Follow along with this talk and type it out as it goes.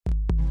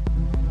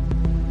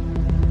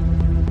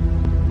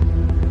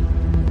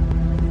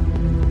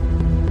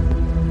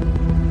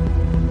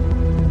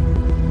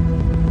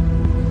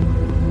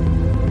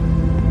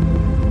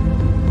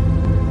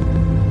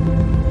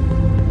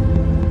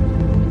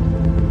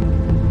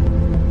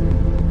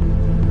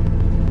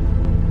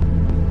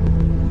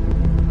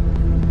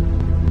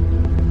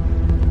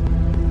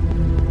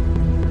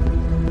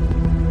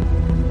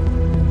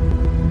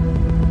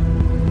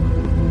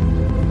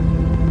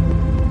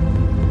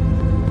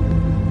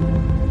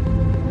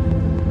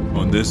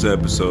On this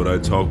episode, I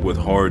talk with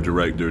horror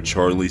director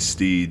Charlie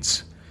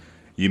Steeds.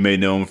 You may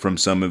know him from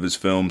some of his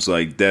films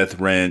like Death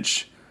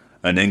Ranch,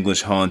 An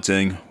English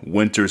Haunting,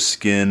 Winter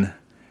Skin,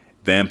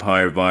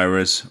 Vampire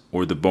Virus,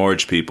 or The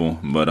Barge People.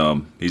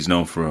 But he's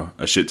known for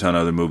a shit ton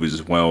of other movies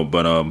as well.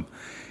 But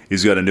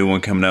he's got a new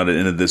one coming out at the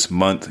end of this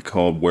month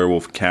called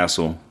Werewolf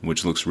Castle,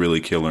 which looks really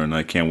killer, and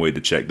I can't wait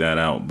to check that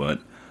out. But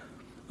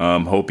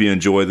hope you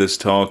enjoy this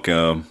talk.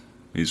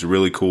 He's a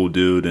really cool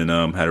dude, and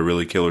had a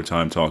really killer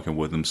time talking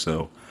with him.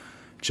 So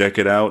check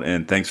it out,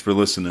 and thanks for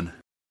listening.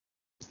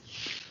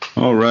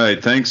 All right.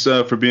 Thanks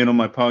for being on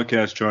my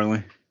podcast,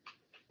 Charlie.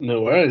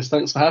 No worries.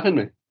 Thanks for having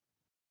me.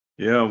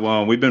 Yeah,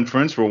 well, we've been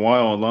friends for a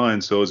while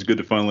online, so it's good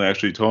to finally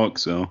actually talk.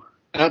 So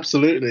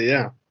absolutely,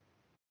 yeah.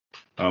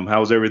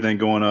 How's everything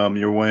going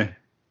your way?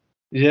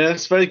 Yeah,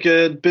 it's very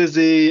good.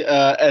 Busy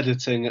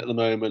editing at the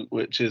moment,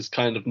 which is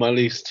kind of my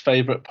least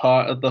favorite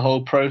part of the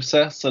whole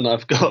process. And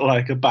I've got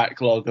like a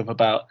backlog of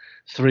about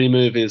 3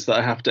 movies that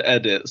I have to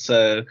edit.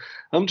 So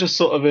I'm just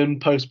sort of in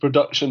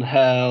post-production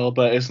hell,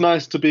 but it's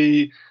nice to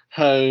be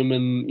home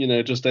and, you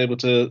know, just able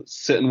to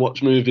sit and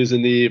watch movies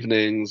in the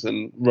evenings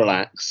and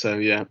relax. So,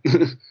 yeah.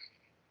 Yeah,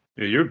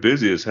 you're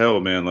busy as hell,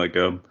 man. Like,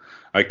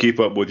 I keep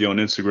up with you on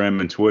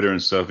Instagram and Twitter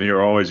and stuff, and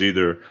you're always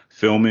either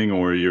filming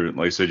or you're,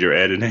 like I said, you're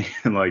editing,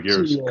 and like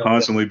you're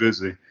constantly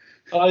busy.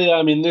 Oh yeah,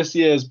 I mean, this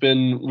year's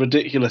been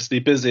ridiculously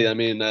busy. I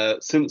mean,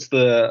 since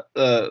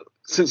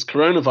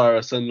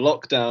coronavirus and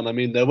lockdown, I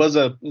mean, there was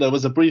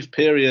a brief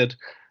period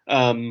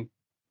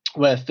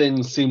where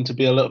things seemed to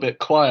be a little bit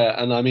quiet,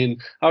 and I mean,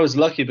 I was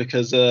lucky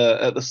because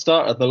at the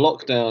start of the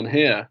lockdown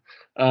here,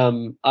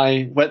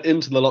 I went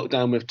into the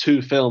lockdown with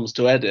 2 films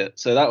to edit,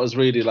 so that was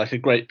really like a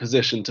great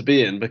position to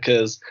be in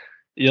because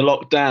you're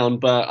locked down,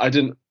 but I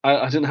didn't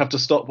have to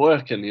stop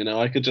working. You know,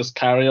 I could just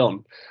carry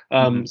on.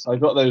 So I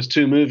got those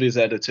 2 movies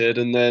edited,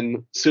 and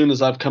then as soon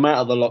as I've come out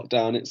of the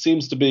lockdown, it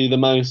seems to be the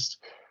most,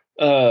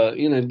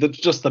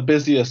 just the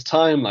busiest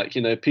time. Like,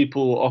 you know,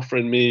 people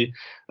offering me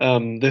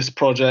this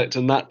project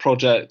and that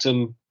project,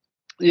 and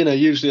you know,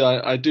 usually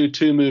I do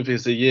 2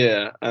 movies a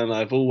year, and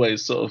I've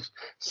always sort of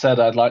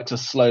said I'd like to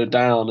slow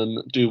down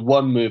and do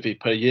 1 movie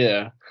per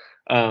year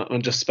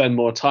and just spend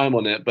more time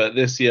on it. But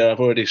this year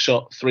I've already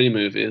shot 3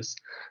 movies,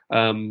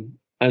 and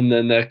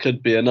then there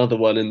could be another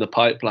one in the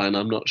pipeline.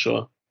 I'm not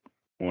sure.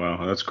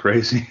 Wow, that's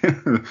crazy.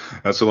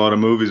 That's a lot of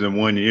movies in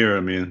 1 year.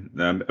 I mean,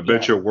 I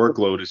bet your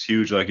workload is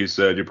huge. Like you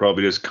said, you're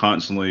probably just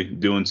constantly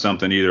doing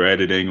something, either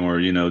editing or,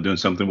 you know, doing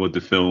something with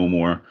the film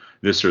or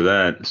this or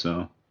that.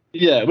 So.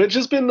 Yeah, which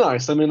has been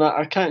nice. I mean,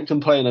 I can't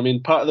complain. I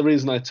mean, part of the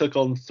reason I took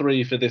on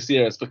 3 for this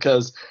year is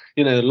because,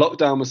 you know,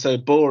 lockdown was so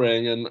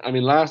boring. And I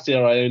mean, last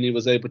year I only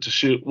was able to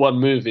shoot 1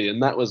 movie,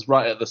 and that was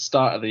right at the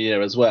start of the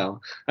year as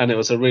well. And it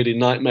was a really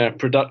nightmare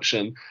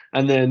production.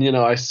 And then, you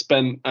know, I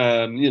spent,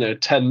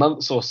 10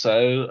 months or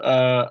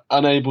so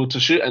unable to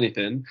shoot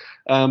anything.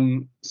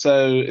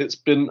 So it's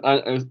been,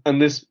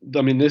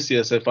 this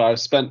year so far, I've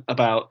spent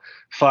about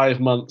 5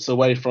 months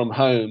away from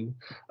home.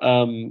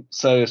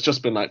 So it's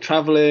just been like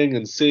traveling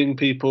and seeing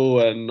people.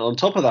 And on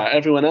top of that,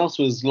 everyone else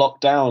was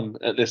locked down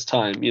at this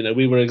time. You know,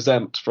 we were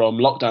exempt from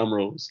lockdown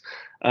rules.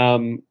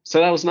 So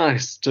that was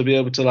nice to be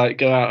able to like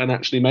go out and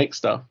actually make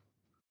stuff.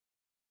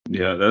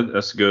 Yeah,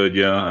 that's good.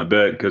 Yeah, I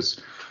bet, because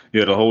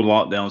yeah, the whole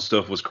lockdown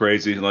stuff was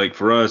crazy. Like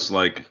for us,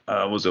 like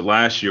was it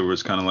last year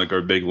was kind of like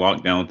our big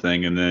lockdown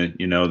thing, and then,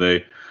 you know,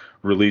 they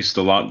released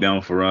the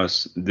lockdown for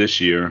us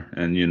this year,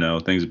 and, you know,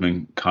 things have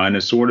been kind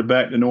of sort of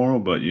back to normal,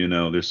 but, you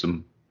know, there's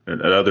some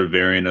another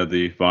variant of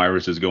the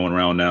virus is going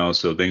around now,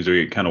 so things are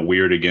getting kind of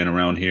weird again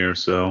around here.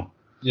 So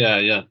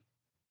yeah.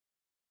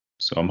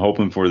 So I'm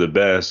hoping for the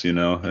best. You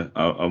know,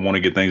 I want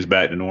to get things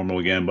back to normal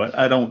again, but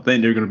I don't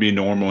think they're going to be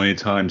normal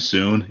anytime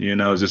soon. You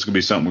know, it's just going to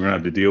be something we're going to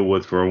have to deal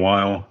with for a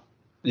while.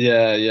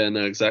 Yeah,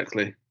 no,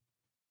 exactly.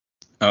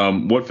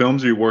 What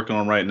films are you working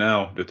on right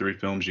now? The 3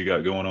 films you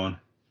got going on?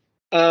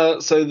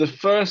 So the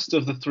first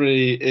of the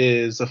 3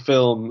 is a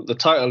film. The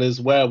title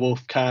is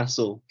Werewolf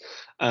Castle.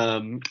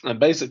 And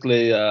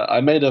basically, I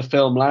made a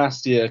film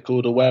last year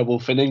called A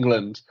Werewolf in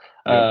England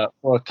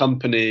for a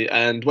company.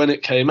 And when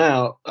it came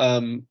out,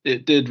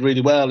 it did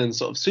really well in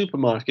sort of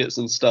supermarkets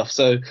and stuff.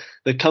 So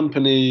the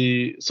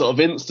company sort of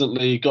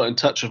instantly got in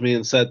touch with me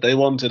and said they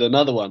wanted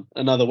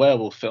another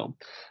werewolf film.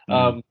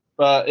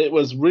 But it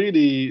was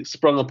really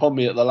sprung upon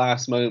me at the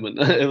last moment.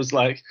 It was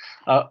like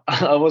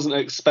I wasn't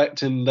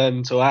expecting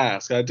them to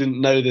ask. I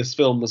didn't know this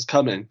film was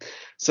coming.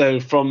 So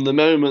from the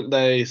moment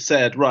they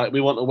said, right,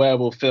 we want a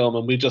werewolf film,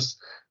 and we just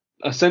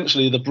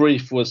essentially the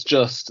brief was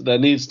just there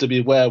needs to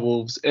be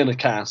werewolves in a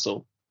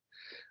castle.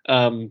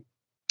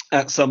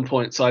 At some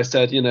point. So I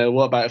said, you know,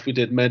 what about if we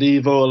did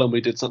medieval and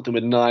we did something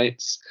with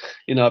knights?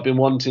 You know, I've been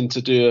wanting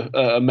to do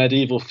a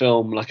medieval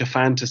film, like a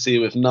fantasy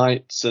with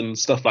knights and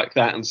stuff like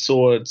that, and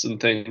swords and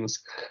things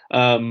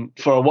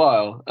for a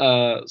while.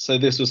 So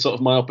this was sort of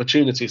my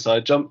opportunity. So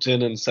I jumped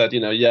in and said, you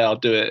know, yeah, I'll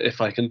do it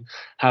if I can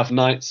have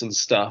knights and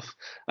stuff.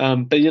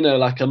 But, you know,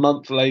 like a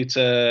month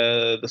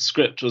later, the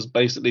script was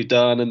basically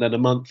done. And then a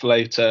month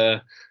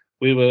later,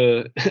 we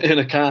were in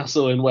a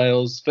castle in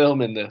Wales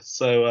filming this.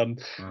 So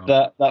Wow.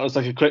 that was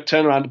like a quick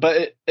turnaround.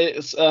 But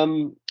it's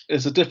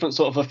a different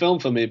sort of a film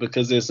for me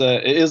because it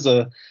is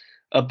a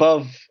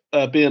above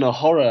being a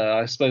horror,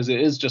 I suppose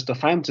it is just a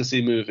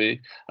fantasy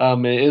movie.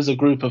 It is a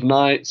group of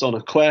knights on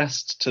a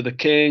quest to the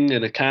king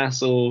in a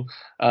castle.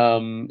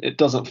 It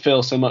doesn't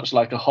feel so much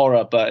like a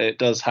horror, but it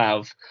does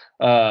have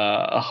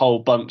a whole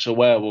bunch of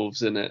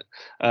werewolves in it.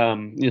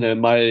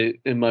 In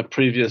my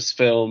previous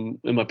film,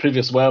 in my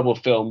previous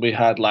werewolf film, we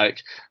had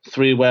like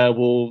three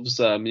werewolves.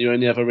 You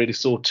only ever really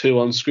saw two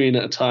on screen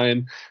at a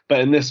time, but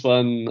in this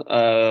one,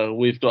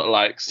 we've got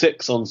like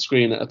six on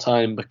screen at a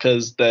time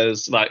because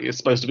there's like it's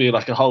supposed to be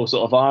like a whole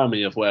sort of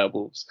army of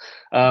werewolves.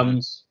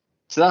 Nice.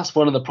 So that's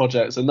one of the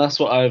projects, and that's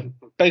what I've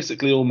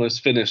basically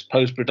almost finished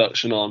post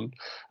production on,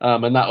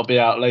 and that'll be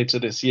out later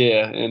this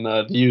year in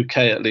the UK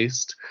at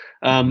least.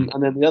 Hmm.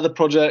 And then the other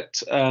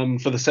project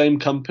for the same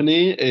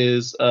company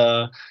is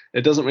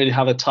it doesn't really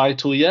have a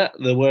title yet.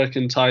 The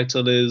working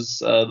title is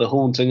The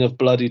Haunting of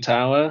Bloody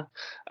Tower,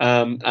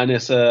 and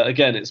it's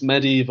again it's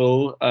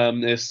medieval.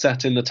 It's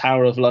set in the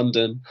Tower of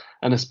London,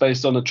 and it's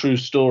based on a true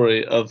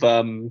story of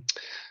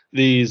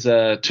these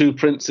two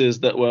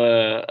princes that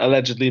were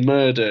allegedly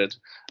murdered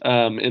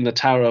in the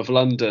Tower of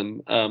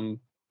London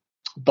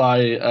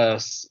by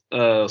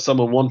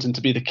someone wanting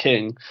to be the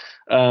king.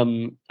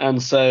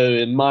 And so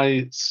in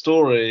my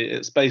story,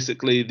 it's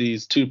basically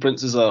these two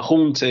princes are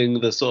haunting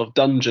the sort of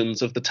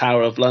dungeons of the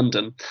Tower of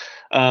London.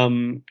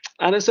 And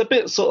it's a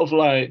bit sort of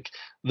like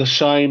The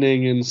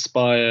Shining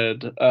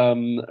inspired,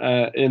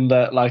 in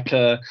that like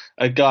a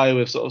guy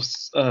with sort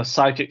of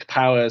psychic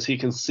powers, he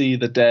can see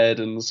the dead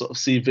and sort of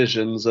see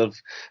visions of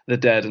the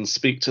dead and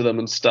speak to them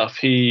and stuff.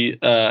 He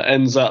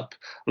ends up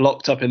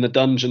locked up in the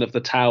dungeon of the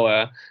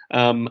tower,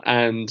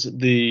 and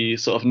the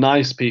sort of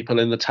nice people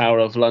in the Tower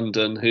of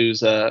London,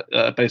 who's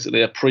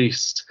basically a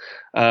priest,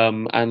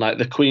 and like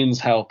the Queen's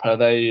helper,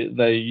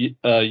 they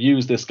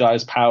use this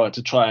guy's power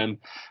to try and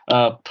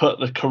put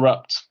the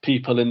corrupt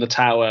people in the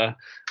tower,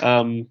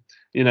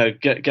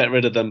 get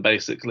rid of them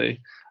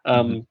basically.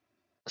 Hmm.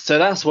 So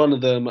that's one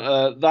of them.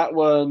 That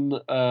one.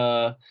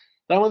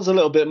 That one's a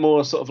little bit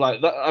more sort of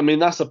like that. I mean,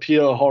 that's a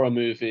pure horror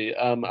movie,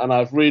 and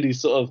I've really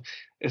sort of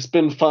it's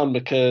been fun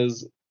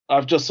because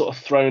I've just sort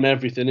of thrown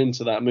everything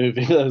into that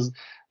movie.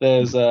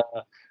 There's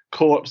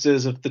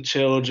corpses of the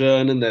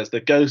children, and there's the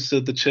ghosts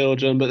of the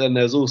children, but then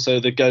there's also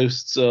the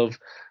ghosts of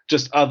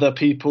just other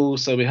people.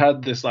 So we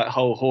had this like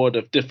whole horde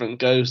of different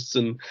ghosts,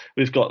 and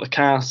we've got the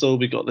castle,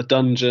 we've got the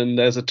dungeon.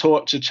 There's a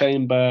torture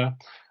chamber.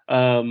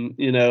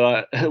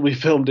 We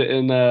filmed it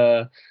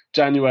in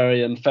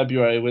January and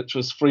February, which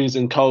was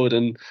freezing cold,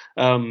 and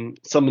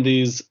some of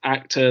these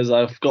actors,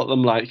 I've got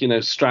them like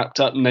strapped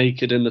up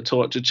naked in the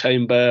torture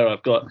chamber.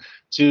 I've got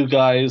two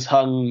guys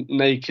hung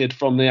naked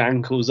from the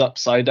ankles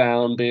upside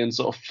down, being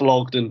sort of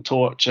flogged and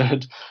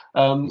tortured.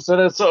 So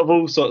there's sort of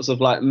all sorts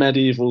of like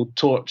medieval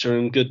torture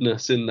and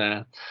goodness in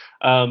there.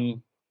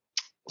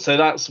 So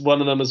that's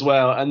one of them as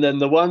well. And then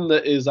the one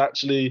that is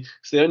actually,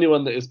 it's the only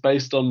one that is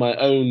based on my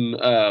own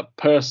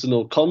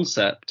personal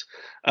concept,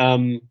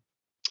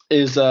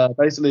 is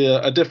basically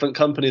a different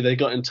company. They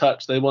got in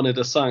touch. They wanted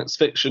a science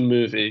fiction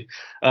movie.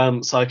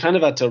 So I kind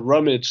of had to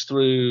rummage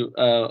through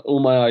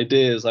all my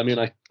ideas. I mean,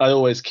 I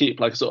always keep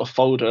like a sort of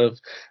folder of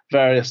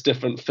various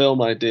different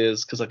film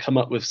ideas because I come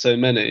up with so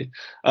many.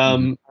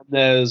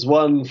 There's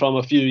one from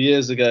a few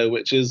years ago,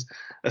 which is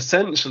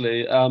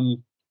essentially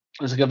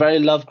it's like a very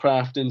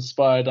Lovecraft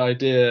inspired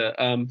idea,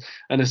 and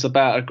it's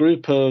about a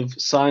group of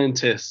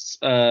scientists.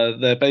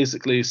 They're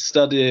basically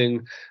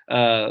studying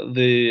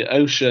the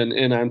ocean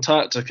in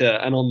Antarctica,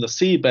 and on the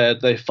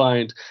seabed they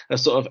find a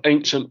sort of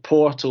ancient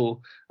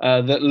portal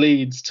that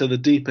leads to the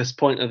deepest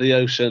point of the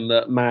ocean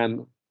that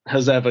man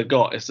has ever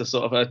got. It's a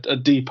sort of a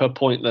deeper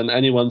point than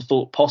anyone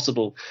thought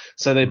possible.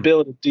 So they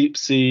build a deep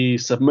sea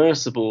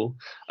submersible,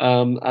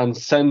 and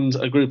send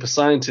a group of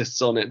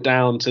scientists on it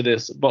down to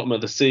this bottom of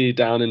the sea,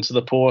 down into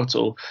the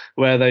portal,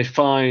 where they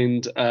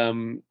find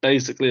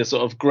basically a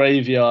sort of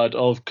graveyard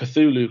of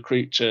Cthulhu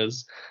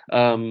creatures.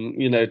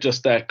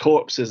 Just their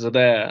corpses are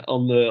there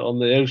on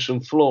the ocean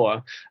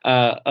floor,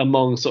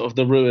 among sort of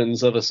the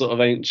ruins of a sort of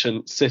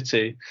ancient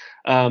city.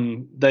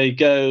 They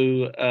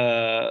go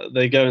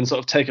and sort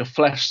of take a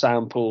flesh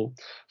sample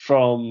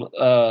from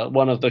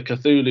one of the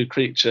Cthulhu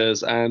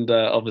creatures, and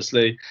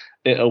obviously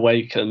it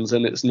awakens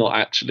and it's not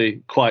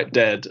actually quite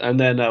dead. And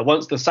then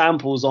once the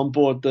sample's on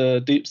board the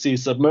deep sea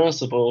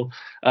submersible,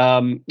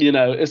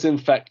 it's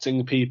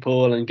infecting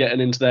people and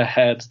getting into their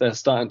heads. They're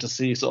starting to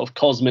see sort of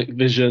cosmic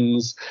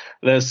visions.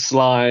 There's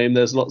slime.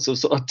 There's lots of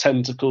sort of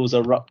tentacles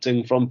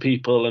erupting from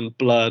people and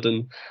blood,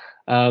 and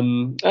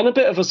a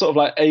bit of a sort of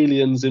like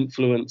Aliens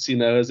influence,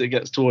 as it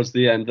gets towards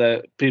the end.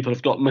 There, people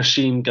have got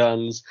machine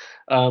guns,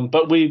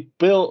 but we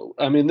built.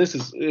 I mean,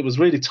 it was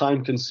really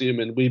time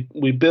consuming.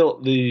 We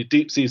built the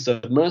deep sea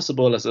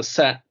submersible as a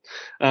set.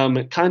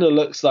 It kind of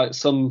looks like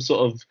some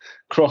sort of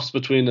cross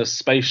between a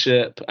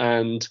spaceship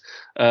and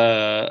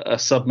a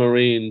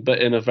submarine,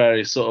 but in a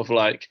very sort of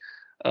like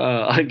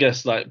I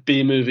guess like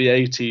B movie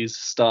 80s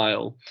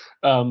style.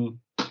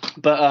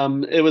 But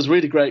it was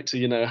really great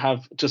to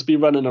have just be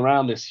running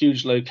around this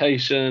huge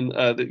location,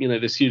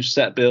 this huge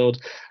set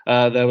build.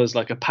 There was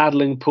like a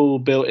paddling pool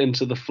built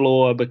into the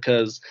floor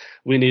because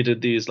we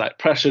needed these like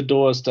pressure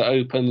doors to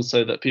open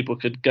so that people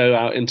could go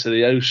out into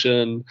the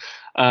ocean.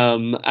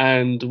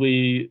 And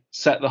we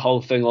set the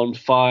whole thing on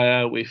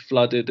fire. We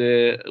flooded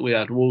it. We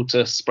had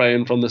water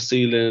spraying from the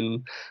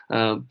ceiling,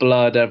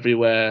 blood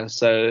everywhere.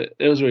 So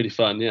it was really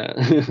fun. Yeah.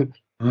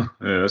 Huh,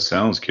 yeah, that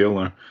sounds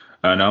killer.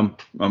 And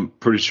I'm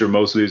pretty sure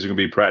most of these are gonna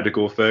be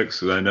practical effects.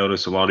 'Cause I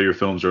noticed a lot of your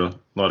films are a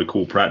lot of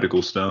cool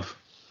practical stuff.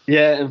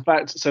 Yeah, in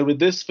fact, so with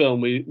this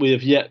film, we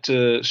have yet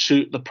to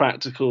shoot the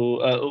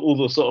practical, all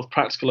the sort of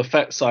practical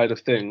effect side of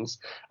things,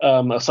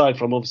 aside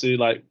from obviously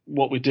like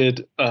what we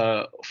did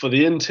for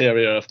the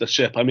interior of the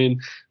ship. I mean,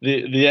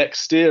 the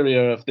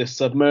exterior of this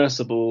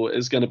submersible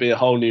is going to be a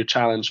whole new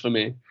challenge for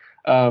me.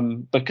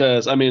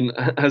 Because I mean,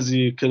 as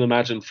you can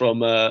imagine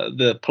from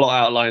the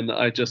plot outline that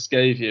I just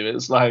gave you,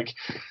 it's like,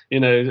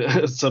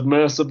 a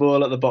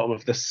submersible at the bottom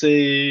of the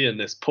sea, and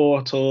this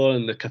portal,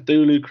 and the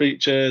Cthulhu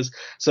creatures.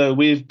 So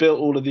we've built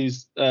all of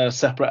these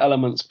separate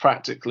elements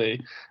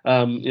practically.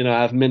 I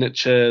have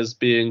miniatures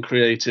being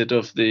created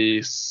of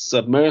the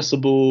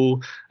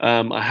submersible.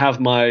 I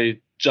have my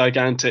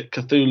gigantic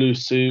Cthulhu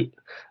suit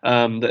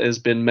that has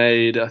been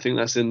made. I think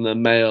that's in the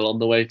mail on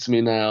the way to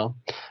me now.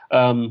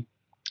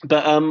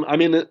 But I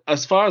mean,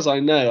 as far as I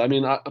know, I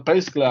mean, I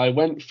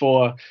went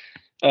for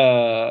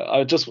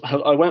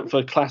I went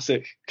for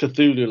classic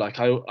Cthulhu. Like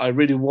I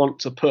really want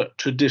to put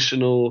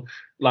traditional,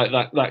 like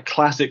that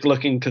classic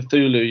looking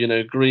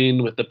Cthulhu,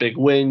 green with the big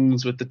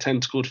wings, with the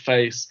tentacled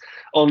face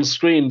on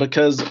screen,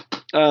 because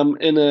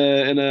in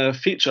a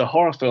feature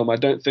horror film, I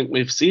don't think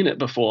we've seen it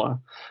before.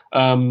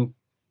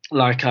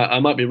 Like I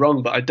might be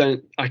wrong, but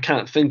I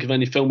can't think of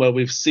any film where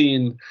we've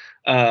seen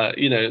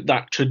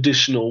that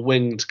traditional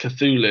winged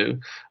Cthulhu.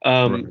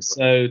 Right.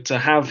 So to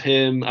have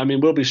him, I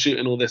mean, we'll be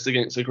shooting all this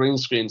against a green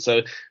screen.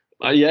 So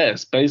yeah,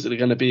 it's basically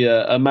going to be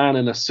a man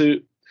in a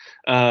suit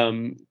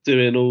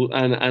doing all,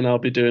 and I'll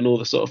be doing all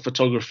the sort of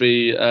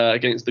photography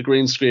against the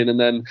green screen, and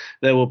then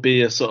there will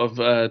be a sort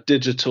of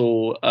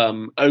digital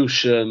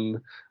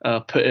ocean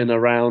put in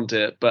around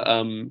it. But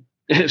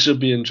it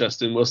should be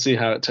interesting. We'll see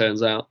how it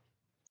turns out.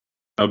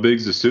 How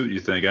big's the suit, you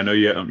think? I know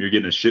you're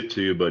getting it shipped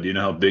to you, but do you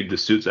know how big the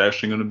suit's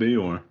actually going to be,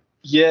 or?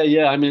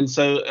 Yeah. I mean,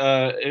 so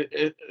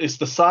it's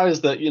the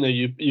size that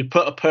you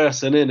put a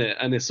person in it,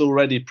 and it's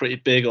already pretty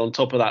big on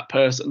top of that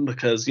person,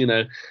 because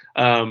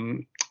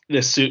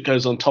this suit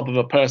goes on top of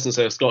a person,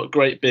 so it's got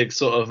great big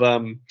sort of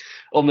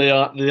on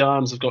the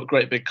arms have got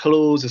great big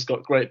claws. It's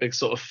got great big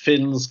sort of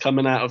fins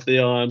coming out of the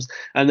arms,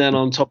 and then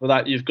on top of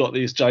that, you've got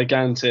these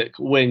gigantic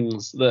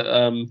wings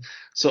that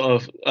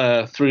sort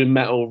of through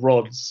metal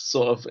rods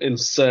sort of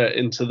insert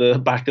into the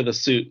back of the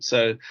suit.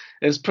 So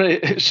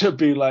it should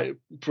be like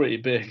pretty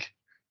big.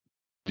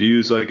 Do you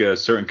use like a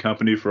certain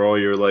company for all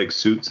your like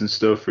suits and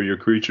stuff for your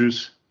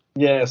creatures?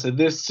 Yeah, so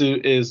this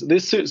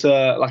suit's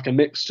like a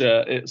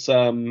mixture. It's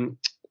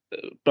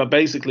but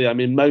basically, I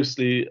mean,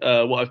 mostly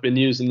what I've been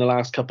using the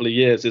last couple of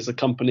years is a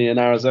company in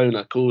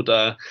Arizona called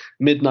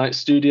Midnight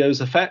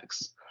Studios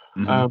Effects.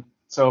 Hmm.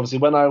 So obviously,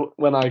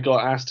 when I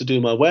got asked to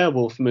do my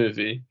werewolf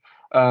movie,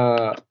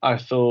 I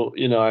thought,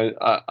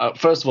 I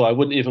first of all, I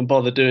wouldn't even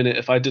bother doing it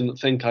if I didn't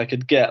think I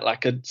could get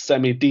like a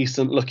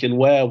semi-decent looking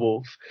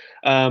werewolf.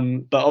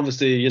 But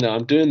obviously,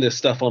 I'm doing this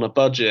stuff on a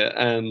budget,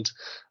 and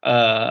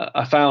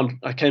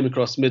I came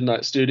across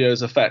Midnight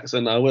Studios Effects,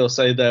 and I will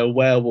say their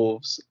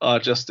werewolves are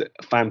just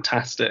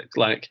fantastic.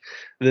 Like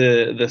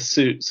the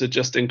suits are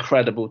just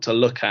incredible to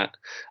look at.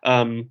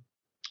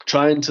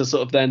 Trying to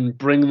sort of then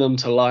bring them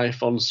to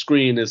life on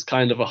screen is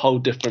kind of a whole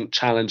different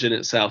challenge in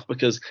itself,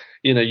 because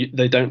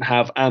they don't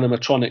have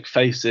animatronic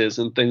faces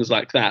and things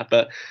like that.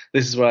 But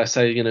this is where I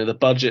say the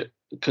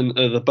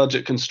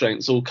budget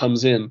constraints all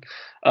comes in.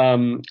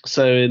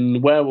 So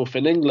in Werewolf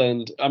in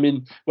England, I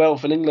mean,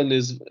 Werewolf in England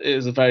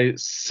is a very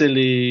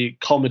silly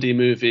comedy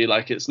movie.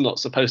 Like, it's not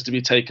supposed to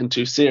be taken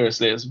too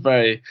seriously. It's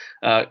very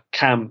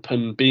camp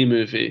and B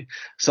movie.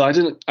 So I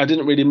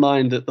didn't really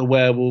mind that the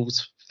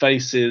werewolves'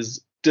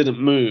 faces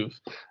didn't move.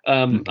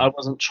 I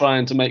wasn't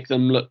trying to make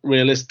them look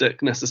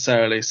realistic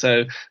necessarily,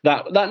 so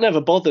that never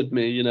bothered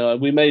me.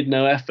 We made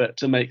no effort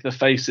to make the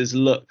faces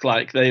look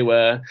like they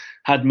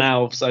had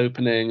mouths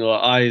opening or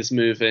eyes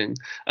moving.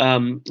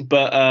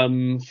 But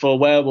for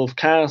Werewolf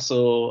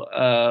Castle,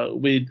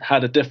 we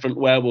had a different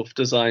werewolf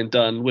design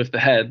done with the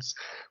heads,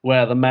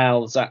 where the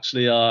mouths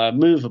actually are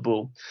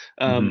movable.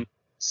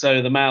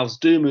 So the mouths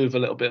do move a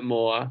little bit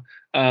more.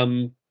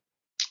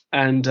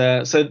 And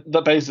so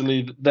that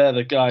basically they're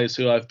the guys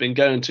who I've been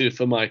going to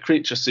for my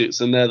creature suits,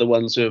 and they're the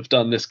ones who have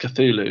done this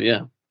Cthulhu.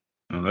 Yeah.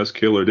 Oh, that's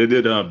killer. They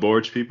did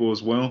Barge People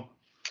as well.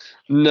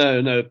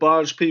 No.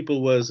 Barge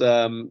People was,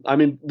 I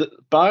mean, the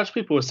Barge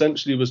People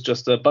essentially was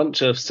just a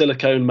bunch of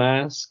silicone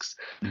masks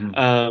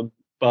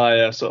by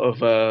a sort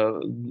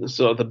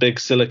of the big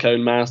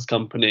silicone mask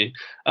company.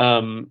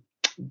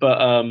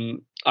 But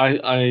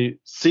I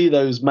see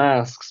those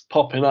masks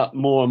popping up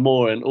more and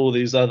more in all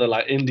these other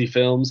like indie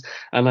films,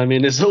 and I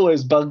mean it's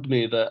always bugged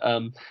me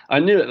that I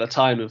knew at the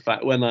time, in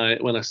fact, when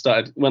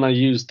I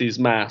used these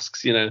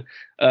masks, it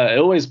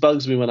always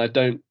bugs me when I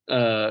don't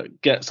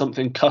get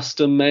something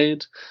custom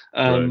made.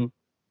 Right.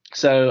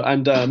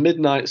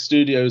 Midnight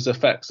Studios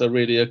effects are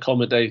really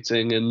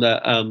accommodating in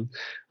that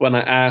when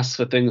I ask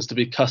for things to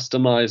be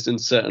customized in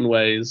certain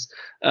ways,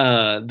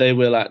 they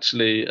will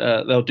actually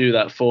they'll do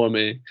that for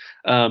me.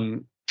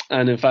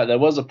 And in fact,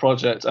 there's a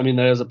project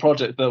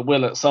that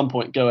will at some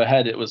point go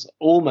ahead. It was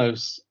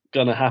almost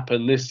going to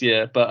happen this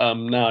year, but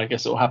now I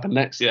guess it will happen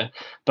next year.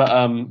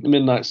 But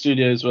Midnight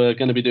Studios were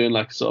going to be doing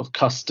like a sort of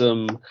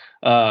custom,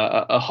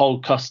 a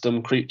whole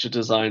custom creature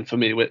design for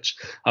me, which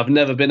I've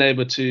never been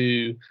able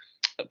to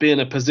be in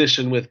a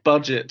position with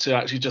budget to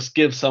actually just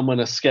give someone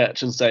a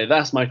sketch and say,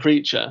 that's my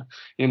creature,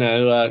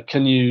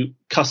 can you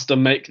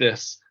custom make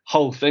this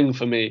whole thing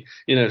for me,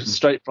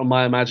 straight from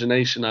my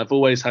imagination. I've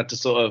always had to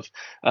sort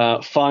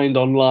of find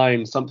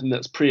online something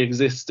that's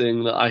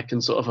pre-existing that I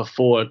can sort of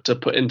afford to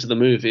put into the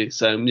movie.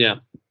 So yeah.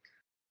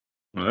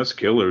 Well, that's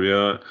killer.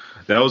 Yeah,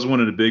 that was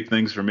one of the big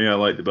things for me. I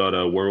liked about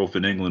Werewolf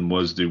in England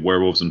was the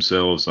werewolves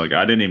themselves. Like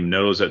I didn't even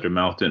notice that their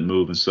mouth didn't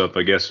move and stuff.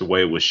 I guess the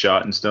way it was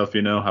shot and stuff.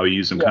 How he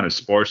used them Yeah. kind of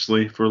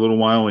sparsely for a little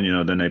while,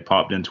 and then they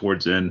popped in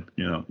towards the end.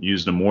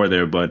 Used them more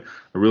there. But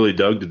I really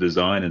dug the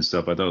design and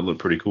stuff. I thought it looked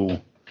pretty cool.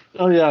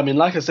 Oh yeah, I mean,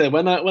 like I say,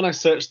 when I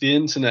searched the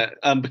internet,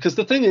 because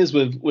the thing is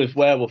with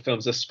werewolf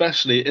films,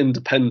 especially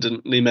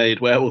independently made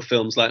werewolf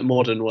films like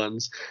modern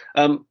ones,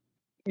 I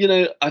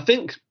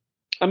think,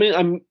 I mean,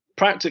 I'm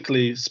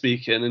practically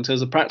speaking, in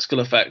terms of practical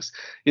effects,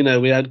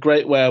 we had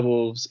great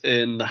werewolves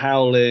in The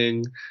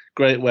Howling,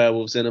 great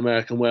werewolves in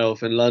American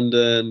Werewolf in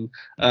London,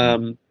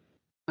 and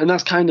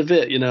that's kind of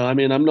it. I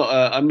mean, I'm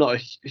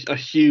not a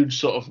huge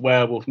sort of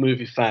werewolf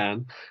movie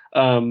fan.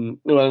 Well,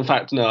 in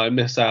fact, no, I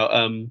miss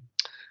out.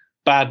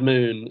 Bad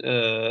Moon.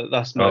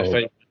 That's my Oh,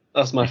 favorite.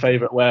 That's my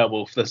favorite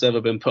werewolf that's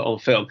ever been put on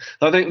film.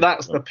 I think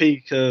that's the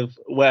peak of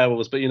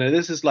werewolves. But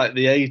this is like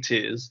the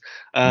 80s.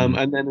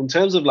 And then in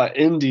terms of like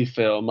indie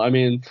film, I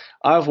mean,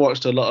 I've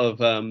watched a lot of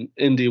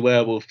indie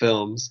werewolf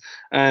films,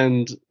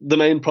 and the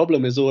main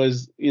problem is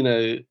always,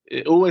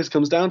 it always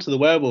comes down to the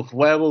werewolf.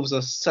 Werewolves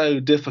are so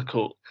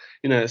difficult.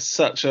 It's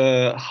such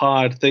a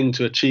hard thing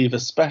to achieve,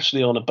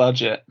 especially on a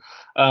budget.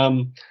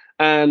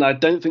 And I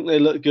don't think they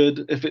look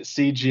good if it's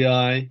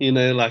CGI.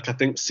 Like I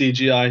think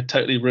CGI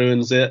totally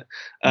ruins it.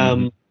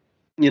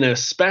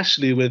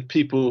 Especially with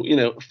people,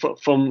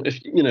 from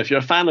if you're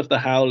a fan of The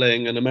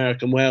Howling and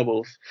American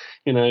Werewolf,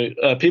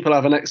 people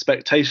have an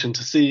expectation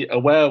to see a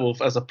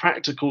werewolf as a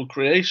practical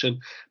creation.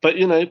 But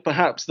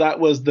perhaps that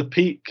was the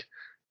peak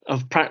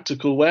of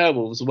practical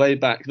werewolves way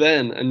back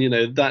then, and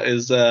that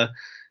is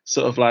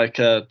sort of like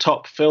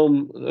top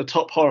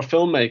horror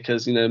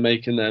filmmakers,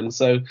 making them.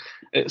 So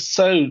it's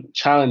so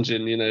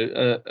challenging,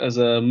 as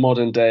a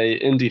modern day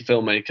indie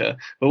filmmaker.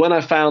 But when I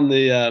found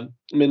the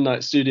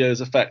Midnight Studios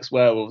effects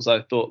werewolves,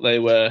 I thought they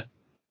were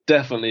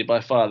definitely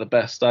by far the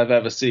best I've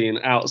ever seen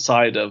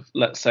outside of,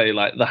 let's say,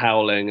 like The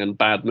Howling and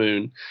Bad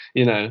Moon,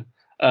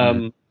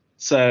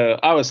 So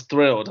I was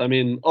thrilled. I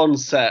mean, on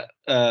set,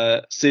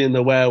 seeing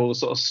the werewolves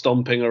sort of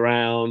stomping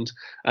around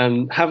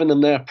and having them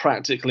there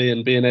practically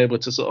and being able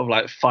to sort of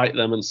like fight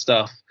them and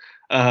stuff,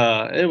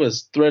 it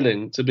was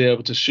thrilling to be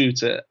able to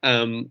shoot it.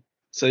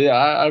 So yeah,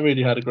 I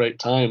really had a great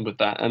time with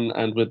that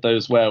and with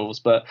those werewolves.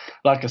 But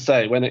like I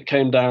say, when it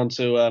came down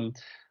to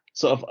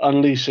sort of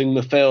unleashing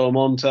the film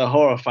onto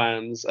horror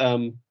fans, I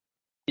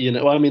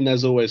mean,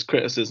 there's always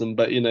criticism,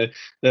 but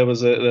there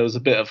was a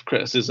bit of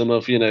criticism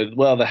of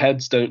well, the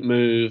heads don't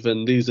move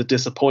and these are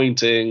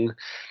disappointing.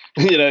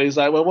 He's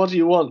like, well, what do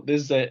you want?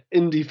 This is an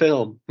indie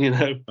film.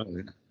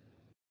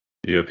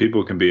 Yeah,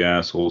 people can be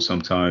assholes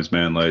sometimes,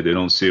 man. Like they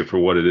don't see it for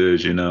what it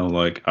is,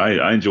 Like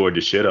I enjoyed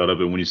the shit out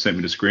of it when you sent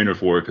me the screener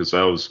for it because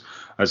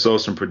I saw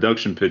some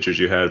production pictures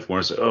you had for it.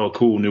 I said, oh,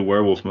 cool, new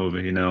werewolf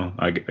movie.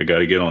 I got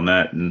to get on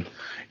that. And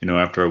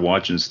after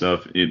watching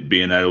stuff, it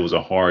being that it was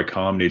a horror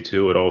comedy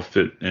too, it all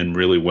fit in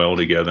really well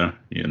together.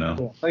 Yeah,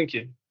 thank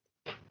you.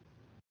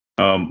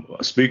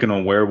 Speaking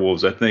on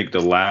werewolves, I think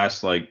the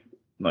last like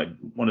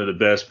one of the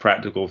best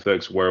practical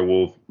effects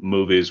werewolf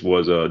movies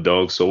was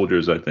Dog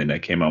Soldiers. I think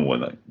that came out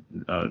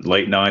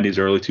late 90s,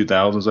 early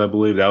 2000s, I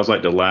believe. That was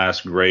like the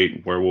last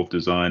great werewolf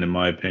design, in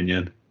my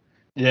opinion.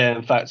 Yeah,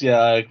 in fact, yeah,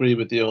 I agree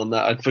with you on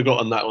that. I'd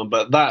forgotten that one,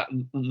 but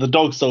the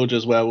Dog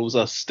Soldiers werewolves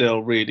are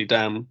still really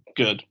damn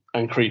good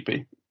and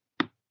creepy.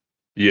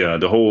 Yeah,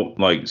 the whole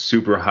like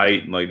super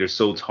height, like they're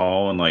so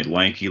tall and like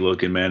lanky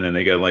looking, man, and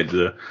they got like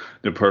the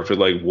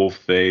perfect like wolf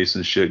face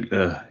and shit.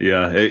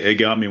 Yeah, it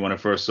got me when I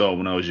first saw it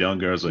when I was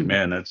younger. I was like,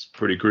 man, that's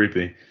pretty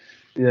creepy.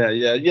 Yeah.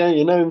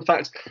 In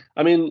fact,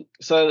 I mean,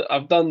 so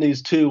I've done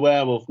these two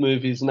werewolf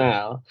movies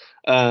now,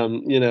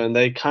 and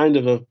they kind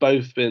of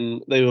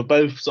they were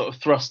both sort of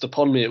thrust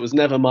upon me. It was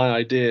never my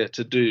idea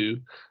to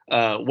do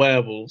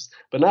werewolves,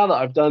 but now that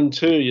I've done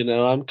two,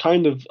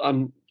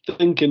 I'm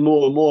thinking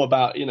more and more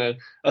about,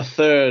 a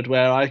third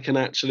where I can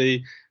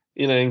actually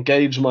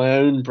engage my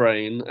own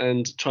brain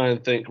and try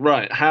and think,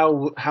 right,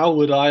 how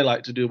would I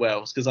like to do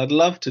werewolves? Because I'd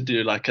love to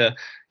do like a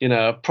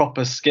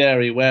proper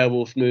scary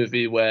werewolf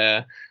movie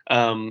where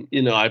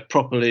I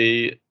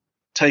properly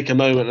take a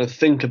moment and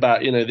think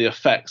about the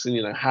effects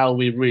and how are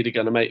we really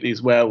going to make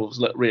these werewolves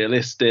look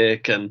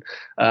realistic, and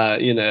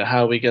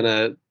how are we going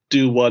to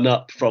do one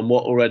up from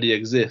what already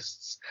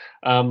exists.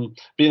 But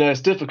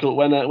it's difficult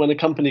when a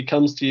company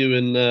comes to you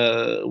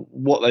and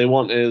what they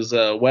want is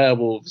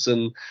werewolves,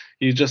 and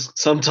you just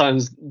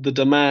sometimes the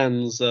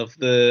demands of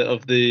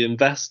the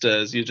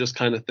investors, you just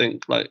kind of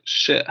think like,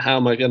 shit,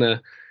 how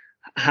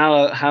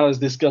is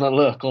this gonna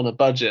look on a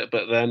budget?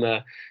 But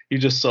then you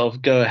just sort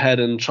of go ahead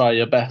and try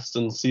your best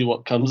and see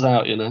what comes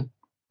out.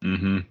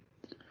 Hmm.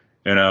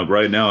 And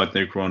right now, I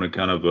think we're on a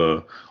kind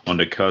of on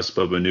the cusp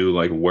of a new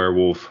like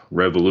werewolf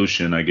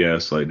revolution, I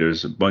guess. Like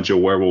there's a bunch of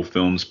werewolf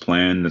films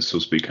planned that's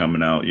supposed to be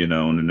coming out, in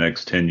the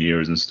next 10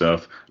 years and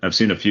stuff. I've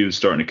seen a few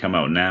starting to come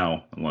out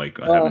now. Like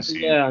I haven't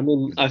seen. Yeah, I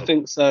mean, I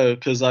think so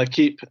because I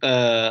keep,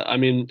 I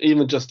mean,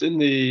 even just in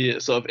the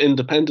sort of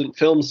independent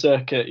film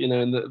circuit,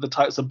 and the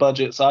types of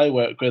budgets I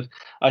work with,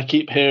 I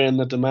keep hearing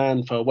the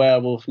demand for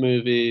werewolf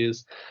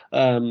movies.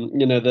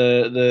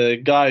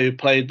 The guy who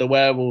played the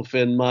werewolf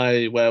in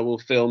my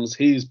werewolf films,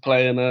 he's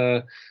playing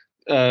a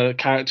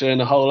character in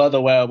a whole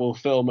other werewolf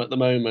film at the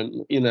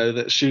moment,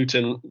 that's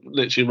shooting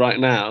literally right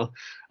now.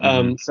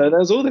 Hmm. So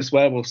there's all this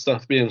werewolf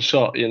stuff being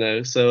shot,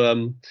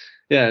 so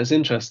yeah, it's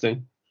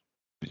interesting.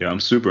 Yeah,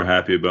 I'm super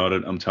happy about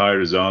it. I'm tired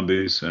of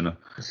zombies, and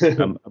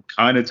I'm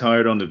kind of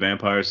tired on the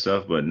vampire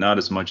stuff, but not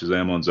as much as I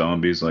am on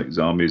zombies. Like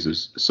zombies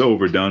is so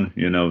overdone.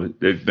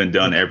 They've been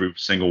done every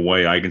single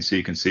way I can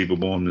see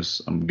conceivable.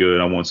 I'm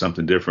good. I want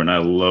something different. I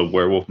love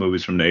werewolf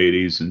movies from the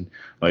 80s and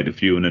like a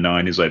few in the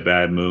 90s, like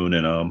Bad Moon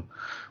and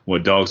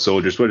what Dog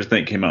Soldiers. What I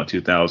think came out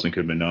 2000, could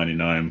have been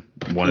 99,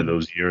 one of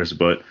those years.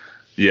 But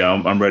yeah,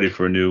 I'm ready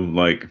for a new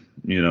like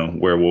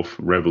werewolf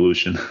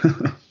revolution.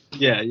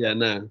 Yeah, yeah,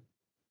 no.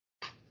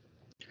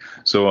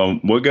 So,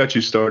 what got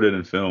you started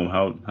in film?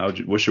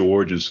 What's your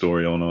origin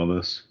story on all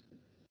this?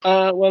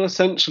 Well,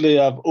 essentially,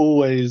 I've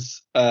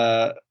always,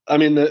 I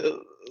mean,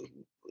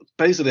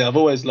 basically, I've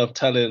always loved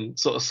telling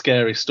sort of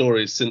scary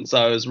stories since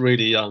I was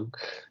really young.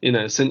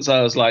 Since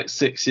I was like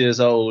 6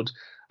 years old,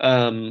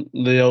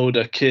 the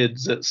older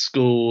kids at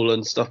school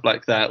and stuff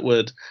like that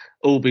would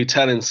all be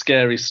telling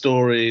scary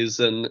stories,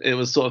 and it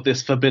was sort of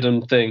this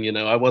forbidden thing.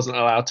 I wasn't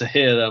allowed to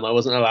hear them, I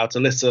wasn't allowed to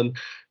listen,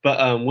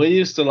 but we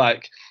used to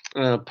like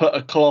put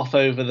a cloth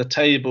over the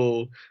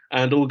table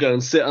and all go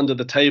and sit under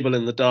the table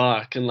in the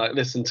dark and like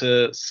listen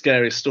to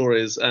scary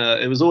stories.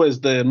 It was always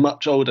the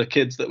much older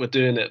kids that were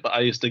doing it, but I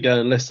used to go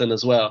and listen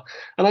as well.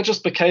 And I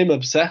just became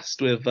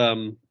obsessed with.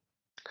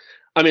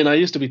 I mean, I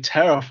used to be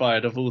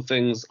terrified of all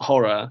things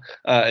horror.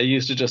 It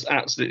used to just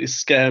absolutely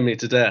scare me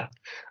to death.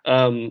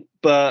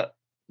 But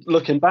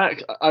looking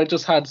back, I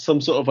just had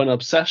some sort of an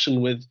obsession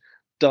with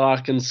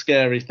dark and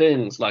scary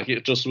things. Like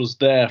it just was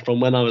there from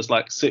when I was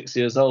like 6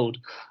 years old.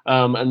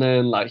 And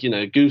then like,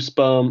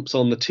 Goosebumps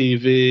on the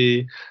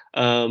TV,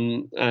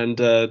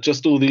 and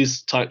just all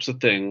these types of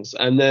things.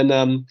 And then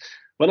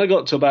when I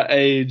got to about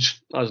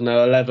age, I don't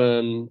know,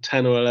 11,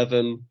 10 or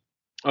 11,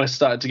 I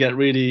started to get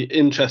really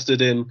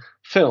interested in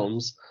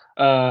films,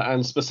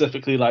 and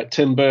specifically like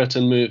Tim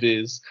Burton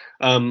movies.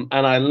 And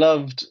I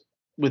loved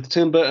with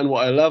Tim Burton,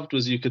 what I loved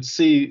was you could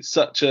see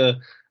such a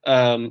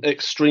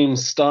extreme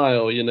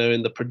style,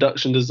 in the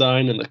production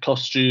design and the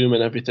costume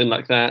and everything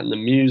like that, and the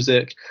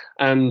music.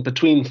 And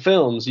between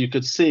films, you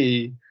could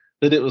see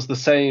that it was the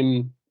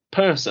same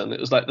person. It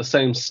was like the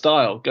same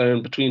style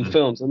going between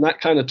films, and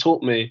that kind of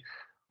taught me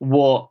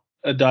what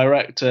a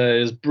director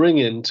is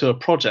bringing to a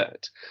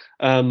project.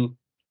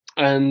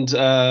 And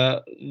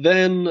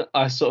then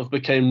I sort of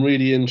became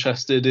really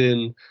interested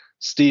in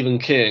Stephen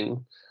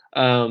King.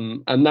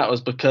 And that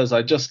was because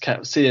I just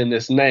kept seeing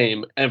this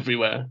name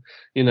everywhere,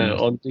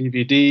 Mm. on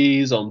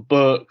DVDs, on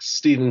books,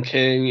 Stephen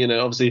King,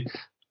 obviously.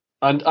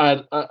 And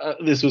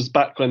this was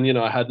back when,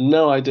 I had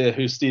no idea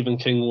who Stephen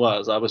King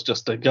was. I was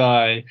just a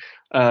guy,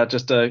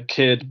 just a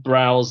kid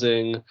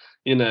browsing,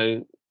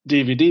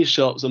 DVD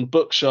shops and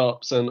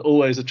bookshops, and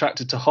always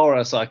attracted to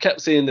horror. So I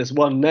kept seeing this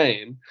one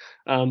name.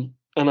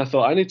 And I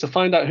thought, I need to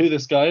find out who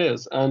this guy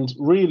is. And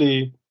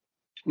really,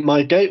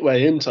 my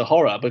gateway into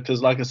horror,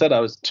 because like I said,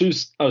 I was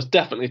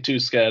definitely too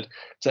scared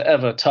to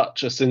ever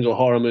touch a single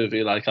horror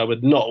movie. Like I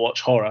would not watch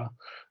horror.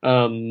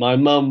 My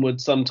mum would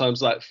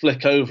sometimes like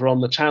flick over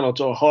on the channel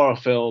to a horror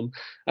film,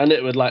 and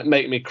it would like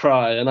make me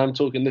cry. And I'm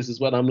talking, this is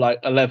when I'm like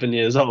 11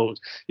 years old,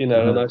 and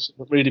I should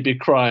really be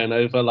crying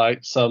over like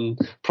some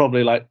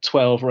probably like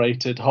 12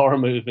 rated horror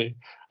movie.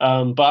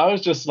 But I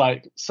was just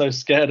like so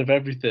scared of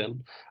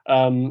everything.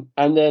 And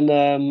then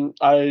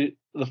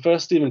the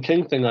first Stephen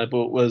King thing I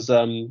bought was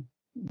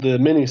the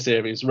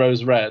miniseries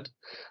Rose Red,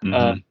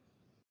 uh, Hmm.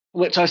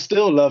 which I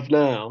still love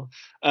now.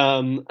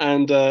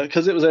 And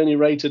because it was only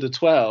rated a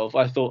 12,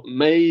 I thought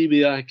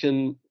maybe I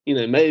can,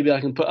 maybe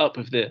I can put up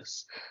with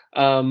this.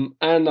 And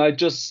I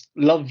just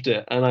loved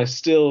it, and I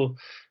still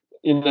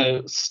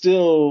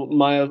still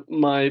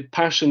my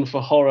passion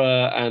for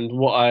horror and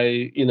what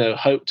I,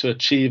 hope to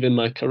achieve in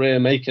my career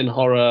making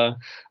horror,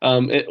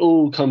 it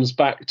all comes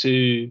back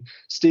to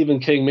Stephen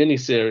King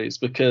miniseries,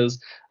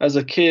 because as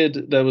a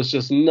kid there was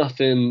just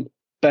nothing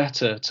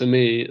better to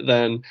me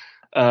than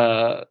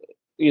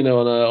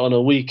on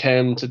a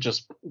weekend to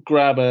just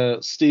grab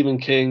a Stephen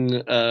King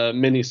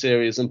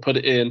miniseries and put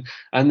it in,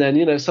 and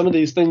then some of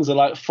these things are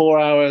like 4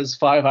 hours,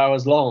 5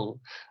 hours long,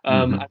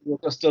 and you're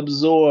just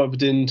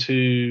absorbed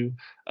into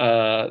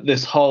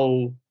this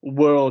whole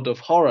world of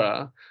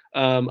horror.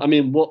 I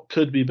mean, what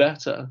could be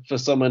better for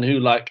someone who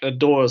like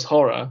adores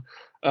horror?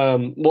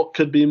 What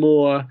could be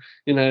more,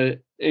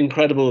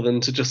 incredible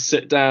than to just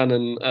sit down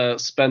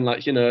and spend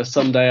like, a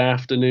Sunday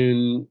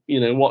afternoon,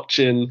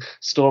 watching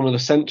Storm of the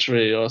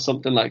Century or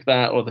something like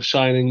that, or the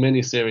Shining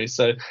miniseries.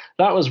 So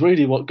that was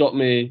really what got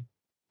me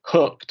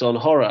hooked on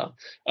horror.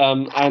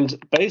 And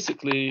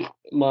basically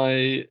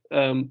my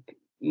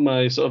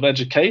sort of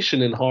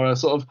education in horror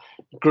sort of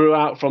grew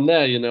out from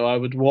there. I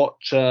would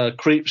watch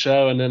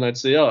Creepshow, and then I'd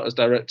see, oh, it was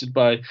directed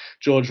by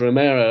George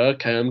Romero.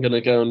 Okay, I'm going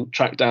to go and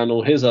track down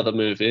all his other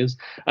movies,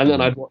 and then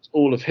I'd watch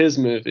all of his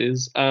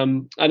movies.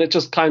 And it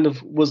just kind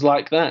of was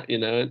like that,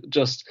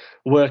 just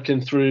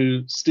working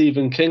through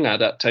Stephen King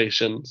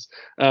adaptations.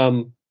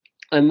 And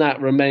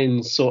that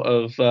remains sort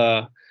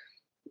of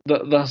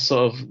that's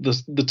sort of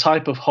the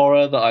type of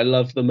horror that I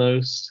love the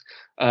most.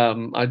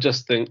 I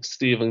just think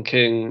Stephen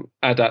King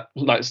film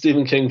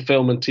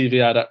and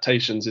TV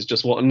adaptations is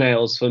just what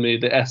nails for me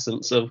the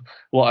essence of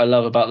what I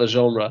love about the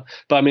genre.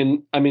 But I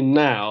mean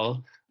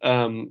now,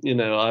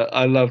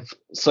 I love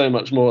so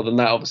much more than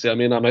that. Obviously, I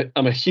mean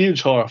I'm a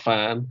huge horror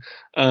fan,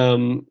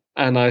 and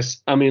I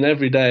mean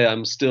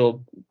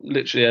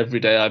literally every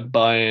day I'm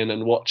buying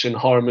and watching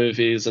horror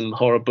movies and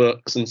horror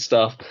books and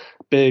stuff.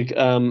 Big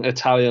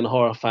Italian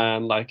horror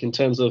fan, like in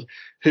terms of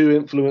who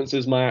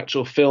influences my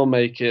actual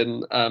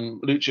filmmaking.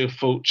 Lucio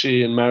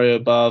Fulci and Mario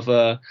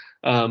Bava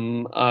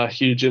are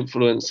huge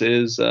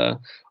influences.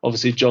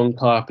 Obviously John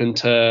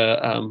Carpenter,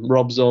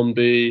 Rob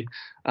Zombie,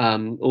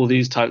 all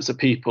these types of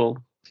people.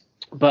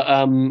 But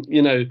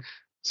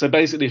so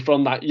basically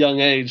from that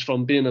young age,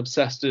 from being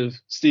obsessed with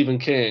Stephen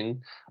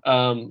King,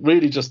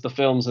 really just the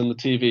films and the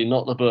TV,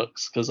 not the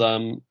books, because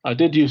I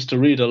did used to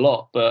read a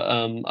lot, but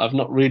I've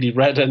not really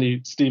read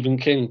any Stephen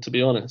King, to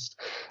be honest.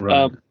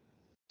 Right.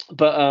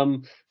 But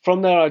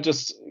from there, I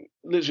just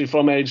literally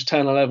from age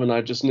 10, 11,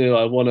 I just knew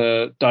I want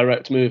to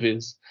direct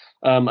movies.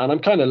 And I'm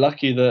kind of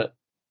lucky that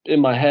in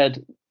my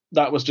head,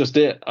 that was just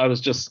it. I was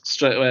just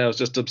straight away, I was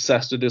just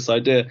obsessed with this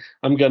idea.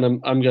 I'm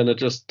gonna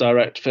just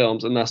direct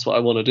films, and that's what I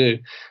want to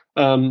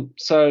do.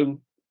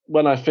 So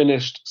when I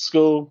finished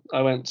school,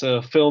 I went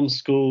to film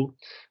school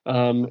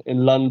in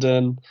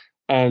London,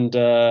 and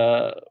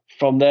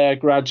from there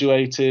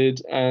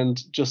graduated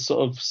and just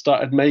sort of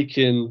started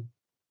making.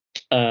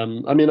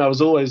 I mean, I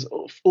was always,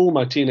 all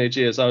my teenage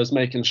years, I was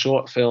making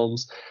short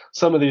films.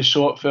 Some of these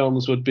short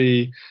films would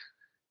be,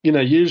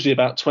 usually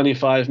about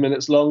 25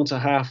 minutes long to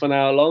half an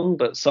hour long,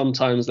 but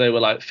sometimes they were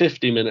like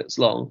 50 minutes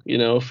long,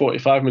 or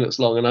 45 minutes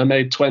long. And I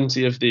made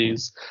 20 of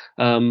these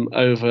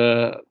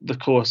over the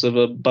course of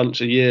a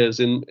bunch of years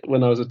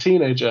when I was a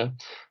teenager.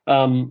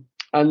 And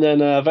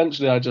then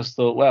eventually I just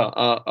thought, well,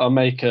 I'll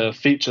make a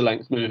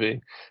feature-length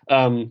movie.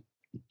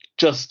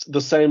 Just the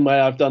same way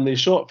I've done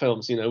these short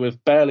films,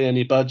 with barely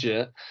any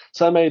budget.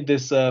 So I made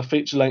this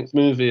feature-length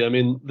movie. I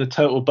mean, the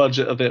total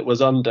budget of it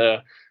was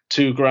under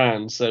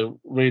 $2,000. So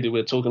really,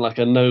 we're talking like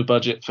a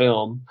no-budget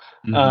film.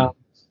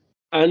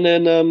 And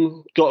then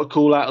got a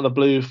call out of the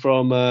blue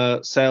from a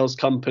sales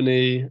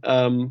company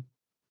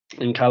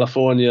in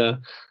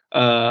California,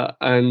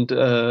 and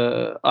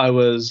I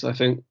was, I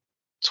think,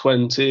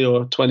 20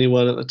 or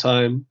 21 at the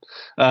time,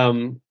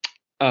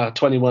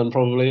 21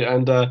 probably,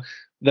 and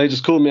they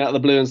just called me out of the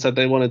blue and said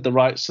they wanted the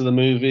rights to the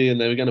movie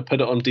and they were going to put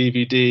it on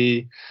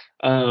DVD.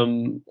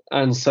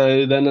 And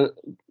so then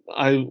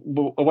I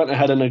went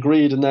ahead and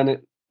agreed, and then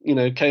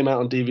it came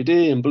out on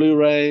DVD and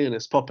Blu-ray, and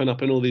it's popping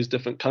up in all these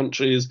different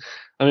countries.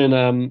 I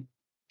mean,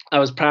 I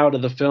was proud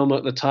of the film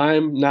at the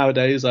time.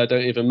 Nowadays, I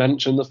don't even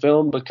mention the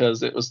film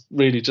because it was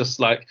really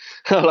just like,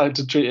 I like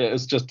to treat it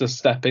as just a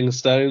stepping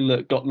stone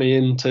that got me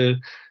into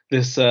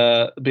this,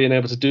 being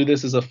able to do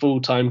this as a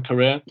full-time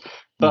career.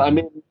 But I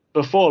mean,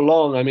 before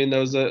long, I mean,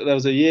 there was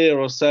a year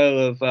or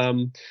so of,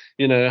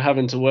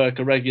 having to work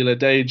a regular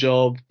day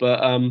job.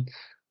 But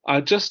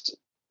I just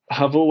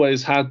have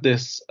always had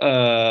this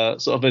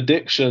sort of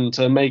addiction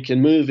to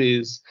making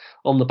movies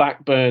on the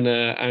back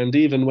burner. And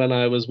even when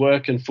I was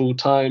working full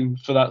time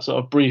for that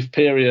sort of brief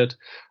period,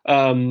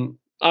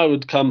 I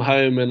would come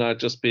home and I'd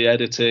just be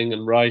editing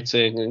and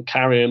writing and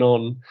carrying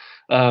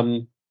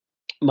on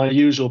my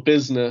usual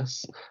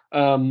business.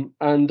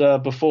 And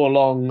before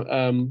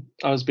long,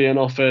 I was being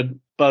offered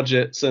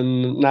budgets,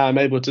 and now I'm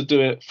able to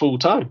do it full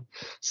time.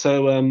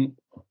 So,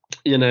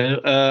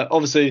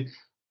 obviously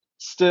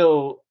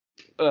still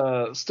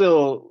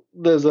still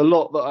there's a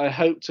lot that I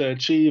hope to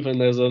achieve, and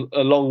there's a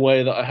long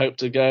way that I hope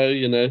to go.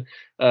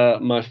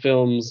 My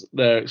films,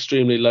 they're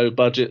extremely low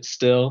budget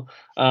still.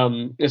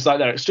 It's like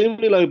they're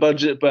extremely low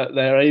budget, but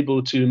they're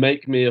able to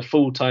make me a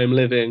full-time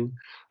living.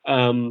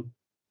 And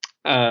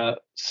to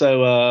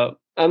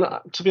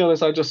be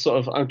honest, I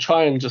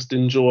try and just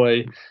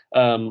enjoy.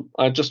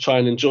 I just try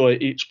and enjoy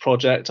each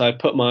project. I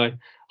put my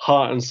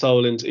heart and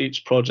soul into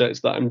each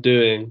project that I'm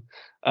doing.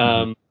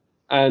 And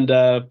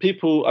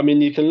people, I mean,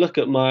 you can look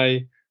at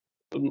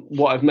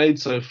what I've made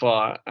so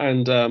far,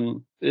 and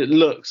it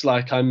looks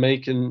like I'm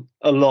making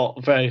a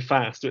lot very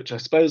fast, which I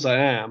suppose I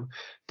am,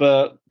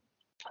 but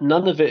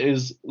none of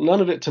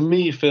it to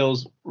me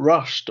feels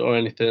rushed or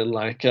anything.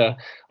 Like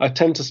I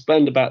tend to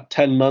spend about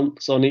 10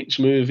 months on each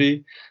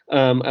movie,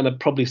 and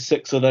probably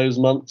 6 of those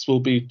months will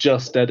be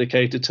just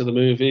dedicated to the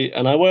movie,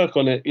 and I work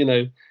on it,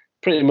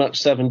 pretty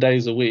much 7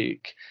 days a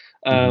week.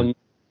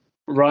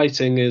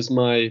 Writing is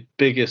my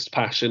biggest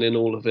passion in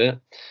all of it.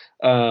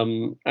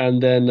 And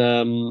then,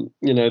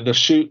 the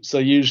shoots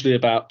are usually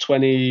about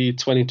 20,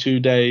 22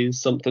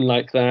 days, something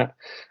like that.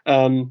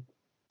 I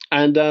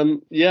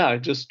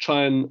just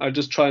try and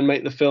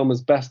make the film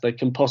as best they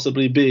can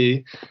possibly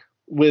be,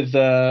 with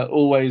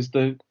always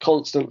the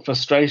constant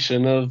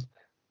frustration of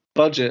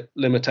budget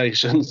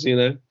limitations,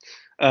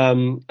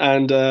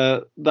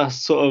 that's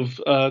sort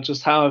of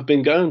just how I've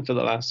been going for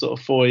the last sort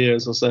of 4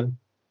 years or so.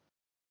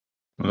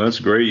 Well, that's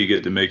great. You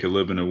get to make a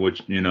living of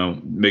what you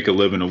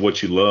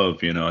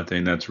love. I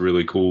think that's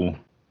really cool.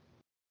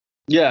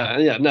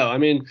 Yeah. No, I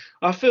mean,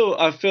 I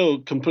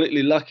feel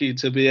completely lucky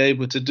to be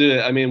able to do it.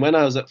 I mean, when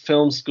I was at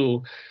film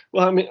school,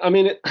 well,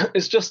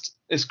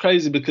 it's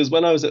crazy, because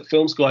when I was at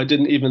film school, I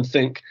didn't even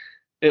think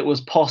it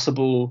was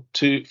possible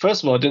to.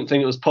 First of all, I didn't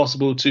think it was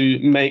possible to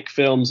make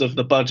films of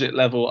the budget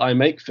level I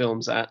make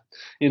films at.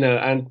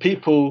 And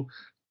people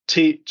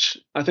teach.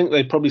 I think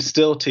they probably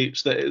still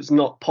teach that it's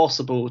not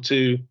possible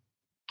to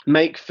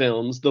make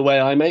films the way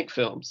I make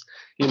films,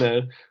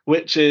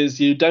 which is,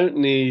 you don't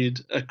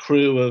need a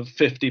crew of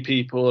 50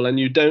 people and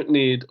you don't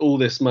need all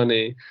this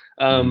money.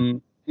 I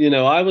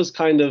was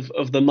kind of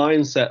the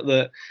mindset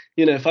that,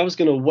 if I was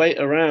going to wait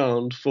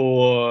around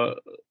for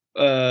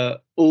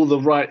all the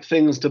right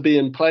things to be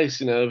in place,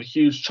 a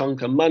huge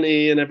chunk of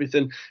money and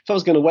everything, if I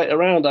was going to wait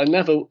around,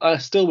 I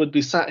still would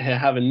be sat here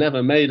having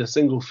never made a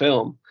single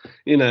film,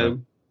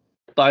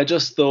 But I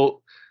just thought,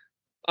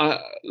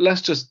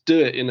 let's just do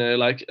it.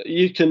 Like,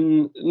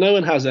 no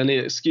one has any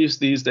excuse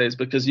these days,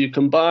 because you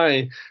can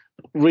buy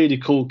really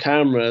cool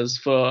cameras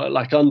for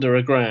like under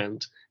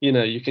 $1,000.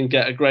 You can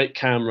get a great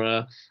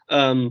camera.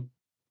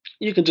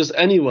 You can just,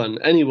 anyone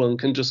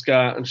can just go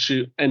out and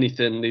shoot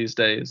anything these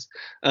days.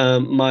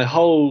 My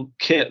whole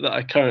kit that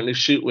I currently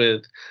shoot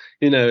with,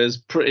 is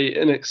pretty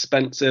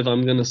inexpensive.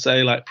 I'm going to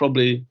say like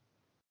probably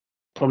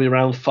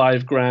around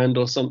 $5,000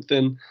 or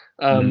something.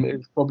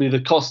 It's probably the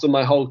cost of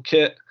my whole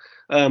kit.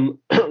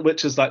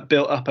 Which is like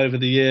built up over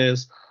the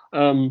years.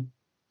 But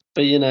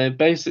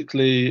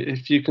basically,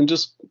 if you can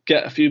just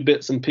get a few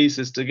bits and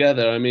pieces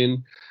together, I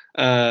mean,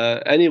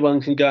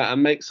 anyone can go out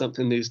and make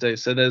something these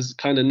days. So there's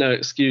kind of no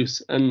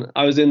excuse. And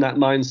I was in that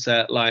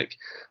mindset, like,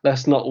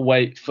 let's not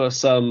wait for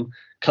some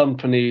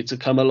company to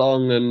come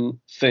along and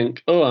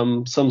think, oh,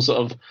 I'm some sort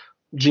of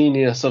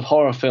genius of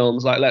horror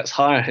films, like, let's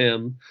hire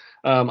him.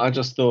 I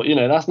just thought,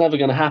 that's never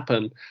going to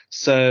happen.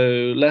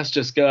 So let's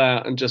just go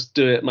out and just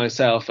do it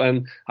myself.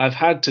 And I've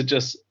had to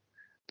just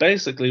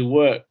basically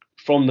work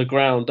from the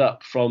ground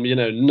up, from,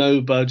 no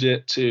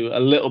budget to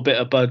a little bit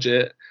of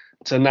budget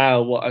to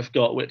now what I've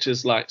got, which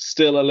is like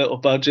still a little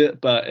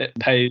budget, but it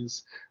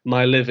pays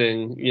my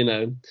living,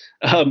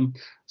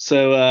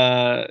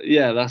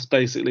 that's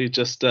basically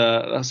just,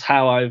 that's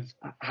how I've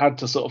had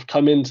to sort of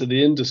come into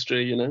the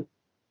industry,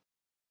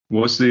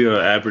 What's the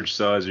average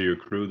size of your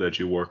crew that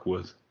you work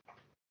with?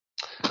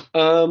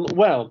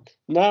 Well,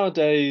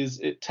 nowadays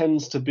it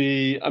tends to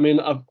be, I mean,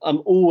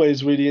 I'm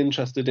always really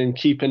interested in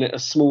keeping it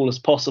as small as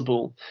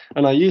possible.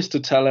 And I used to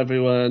tell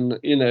everyone,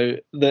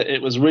 that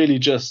it was really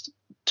just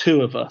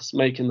 2 of us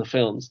making the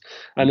films.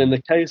 And in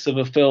the case of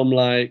a film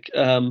like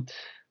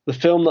the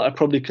film that I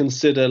probably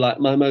consider like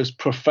my most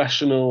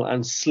professional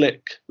and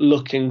slick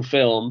looking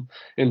film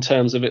in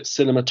terms of its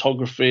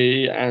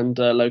cinematography and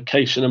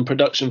location and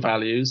production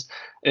values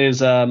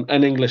is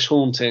An English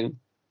Haunting.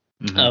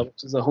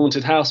 Which is a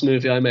haunted house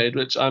movie I made,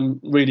 which I'm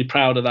really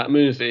proud of that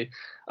movie.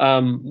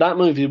 That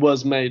movie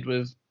was made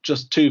with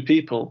just 2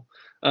 people.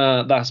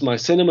 That's my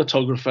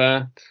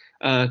cinematographer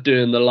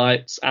doing the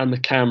lights and the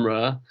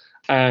camera,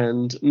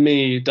 and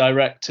me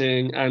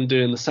directing and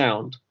doing the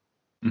sound.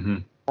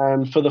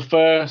 And for the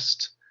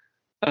first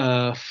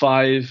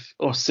 5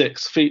 or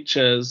 6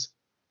 features,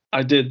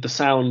 I did the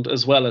sound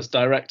as well as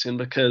directing,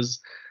 because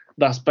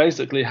that's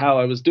basically how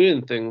I was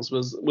doing things,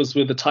 was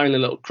with a tiny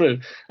little crew.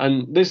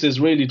 And this is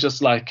really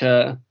just like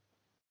a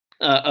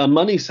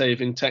money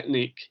saving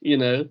technique,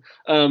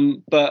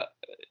 but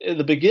at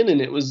the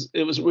beginning it was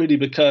really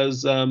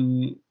because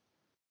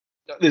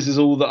this is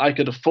all that I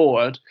could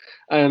afford.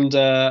 And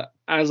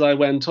as I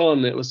went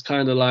on, it was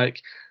kind of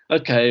like,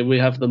 okay, we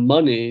have the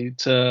money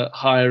to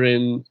hire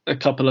in a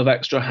couple of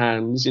extra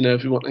hands,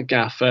 if we want a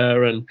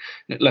gaffer, and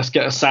let's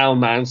get a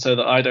sound man so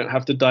that I don't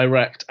have to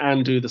direct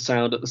and do the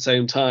sound at the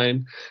same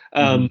time.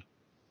 Hmm.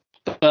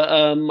 But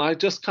I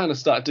just kind of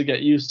started to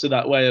get used to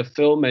that way of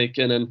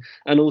filmmaking,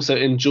 and also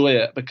enjoy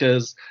it,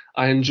 because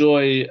I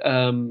enjoy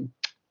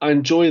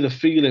the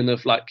feeling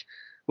of, like,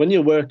 when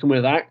you're working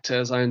with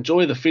actors, I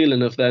enjoy the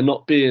feeling of there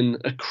not being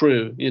a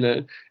crew.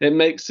 It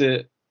makes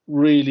it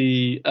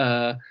really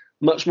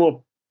much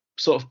more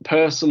sort of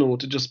personal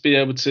to just be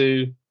able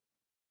to,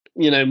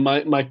 my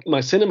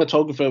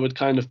cinematographer would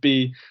kind of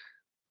be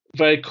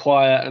very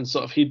quiet, and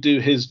sort of he'd do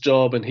his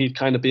job and he'd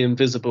kind of be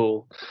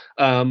invisible,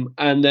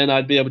 and then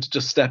I'd be able to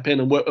just step in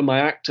and work with my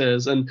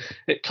actors, and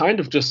it kind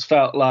of just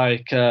felt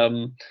like,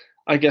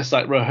 I guess,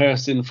 like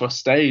rehearsing for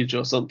stage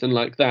or something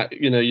like that.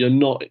 You're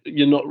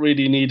not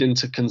really needing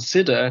to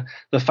consider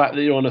the fact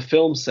that you're on a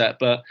film set.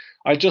 But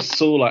I just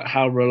saw, like,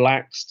 how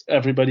relaxed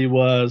everybody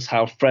was,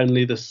 how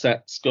friendly the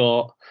sets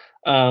got,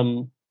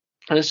 and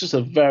it's just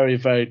a very,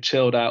 very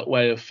chilled out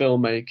way of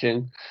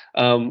filmmaking,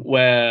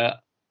 where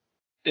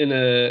in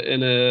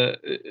a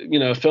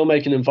a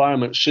filmmaking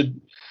environment should,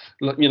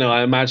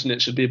 I imagine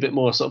it should be a bit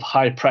more sort of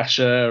high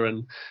pressure,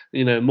 and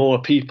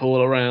more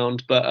people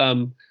around. But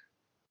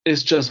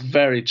it's just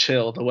very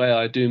chill the way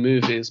I do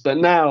movies. But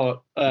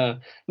now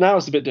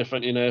it's a bit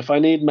different. If I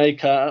need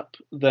makeup,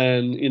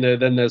 then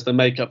there's the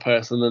makeup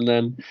person, and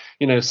then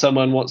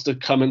someone wants to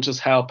come and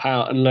just help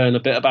out and learn a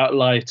bit about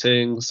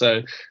lighting,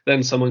 so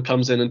then someone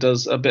comes in and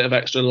does a bit of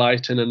extra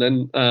lighting. And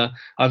then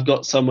I've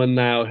got someone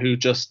now who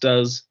just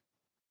does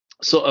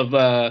sort of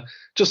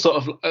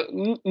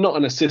not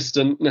an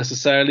assistant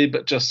necessarily,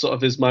 but just sort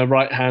of is my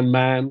right hand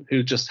man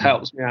who just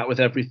helps me out with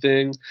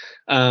everything.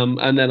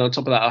 And then on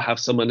top of that, I'll have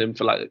someone in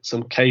for, like,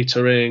 some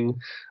catering,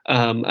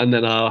 and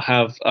then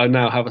I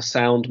now have a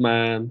sound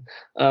man.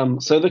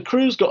 So the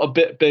crew's got a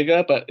bit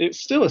bigger, but it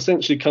still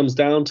essentially comes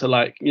down to,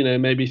 like,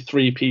 maybe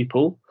 3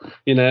 people.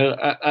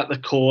 At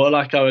the core,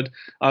 like, I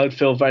would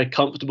feel very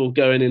comfortable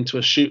going into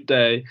a shoot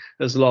day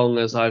as long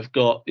as I've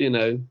got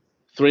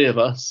 3 of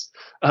us,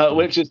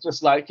 which is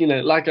just like,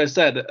 like I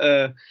said,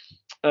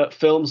 at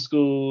film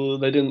school,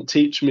 they didn't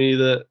teach me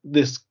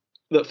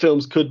that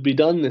films could be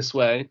done this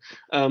way.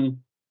 But,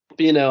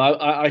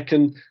 I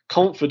can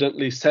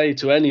confidently say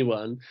to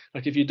anyone,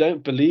 like, if you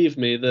don't believe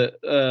me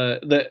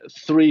that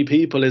 3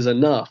 people is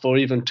enough, or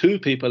even 2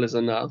 people is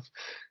enough,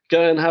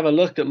 go and have a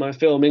look at my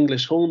film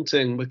English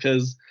Haunting,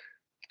 because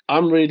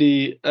I'm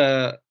really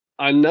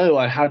I know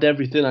I had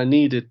everything I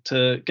needed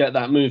to get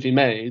that movie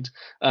made,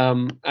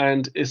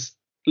 and it's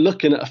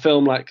looking at a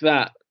film like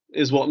that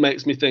is what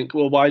makes me think,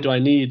 well, why do I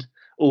need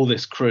all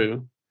this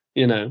crew?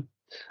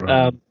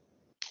 Right.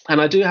 And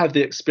I do have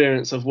the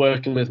experience of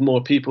working with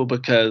more people,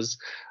 because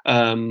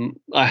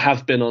I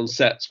have been on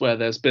sets where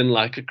there's been,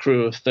 like, a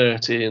crew of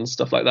 30 and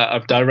stuff like that. I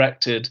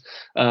directed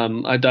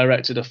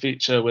a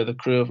feature with a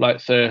crew of,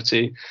 like,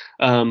 30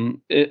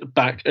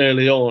 back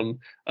early on,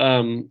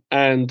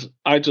 and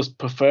I just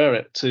prefer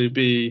it to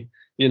be,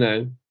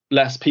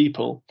 less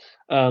people.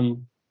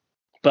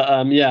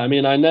 But yeah, I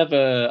mean, I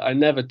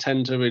never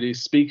tend to really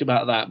speak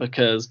about that,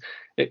 because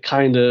it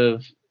kind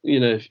of,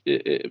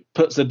 it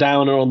puts a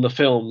downer on the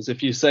films.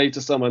 If you say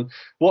to someone,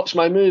 watch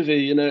my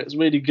movie, it's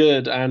really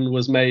good and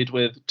was made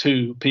with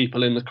 2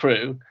 people in the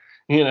crew,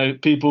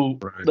 people,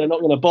 Right. they're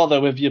not going to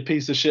bother with your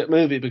piece of shit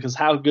movie, because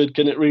how good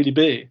can it really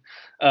be?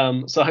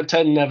 So I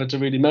tend never to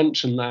really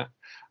mention that.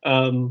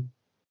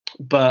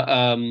 But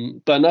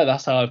no,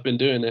 that's how I've been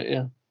doing it.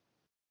 Yeah.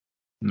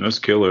 That's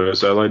killer.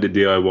 I like the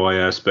DIY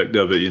aspect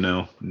of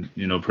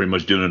it, pretty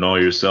much doing it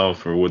all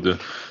yourself or with a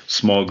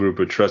small group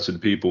of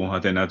trusted people. I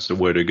think that's the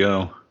way to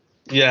go.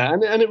 Yeah,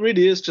 and it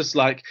really is just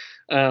like,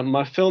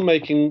 my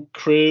filmmaking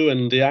crew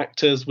and the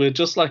actors. We're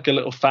just like a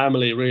little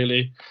family,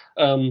 really.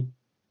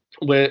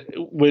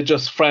 We're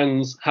just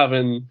friends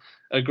having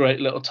a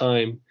great little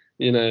time.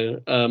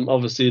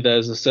 Obviously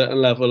there's a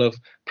certain level of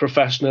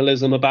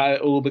professionalism about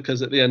it all,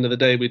 because at the end of the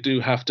day, we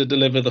do have to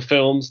deliver the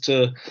films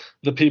to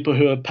the people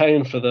who are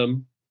paying for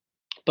them.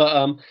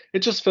 But it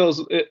just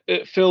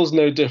it feels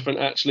no different,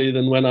 actually,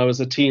 than when I was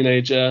a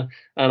teenager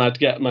and I'd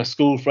get my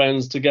school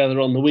friends together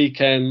on the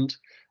weekend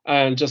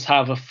and just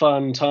have a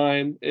fun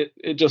time.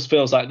 It just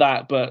feels like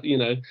that, but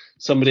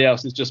somebody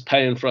else is just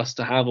paying for us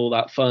to have all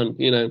that fun.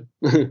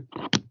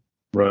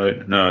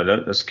 Right. No,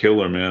 that's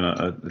killer, man.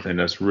 I think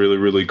that's really,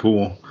 really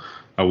cool.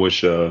 I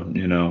wish,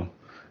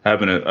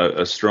 having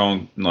a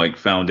strong, like,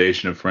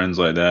 foundation of friends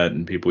like that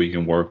and people you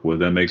can work with,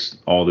 that makes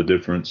all the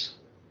difference.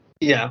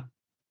 Yeah.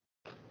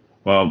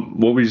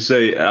 What would you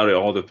say out of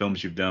all the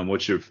films you've done,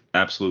 what's your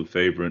absolute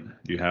favorite?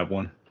 Do you have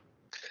one?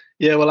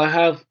 Yeah, well, I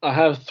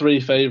have 3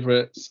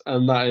 favorites,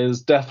 and that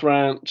is Death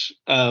Ranch,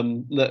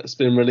 that's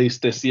been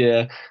released this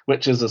year,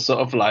 which is a sort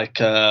of like,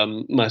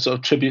 my sort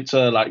of tribute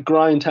to, like,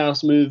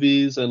 grindhouse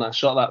movies, and I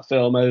shot that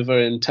film over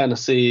in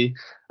Tennessee,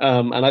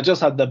 and I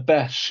just had the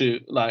best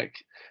shoot. Like,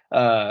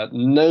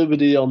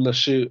 nobody on the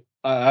shoot.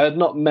 I had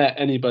not met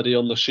anybody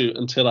on the shoot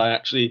until I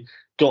actually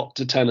got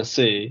to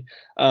Tennessee.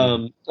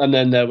 And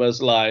then there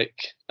was like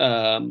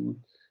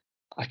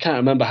I can't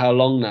remember how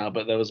long now,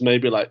 but there was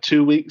maybe like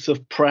 2 weeks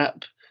of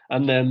prep,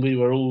 and then we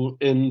were all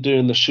in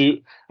doing the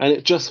shoot, and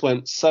it just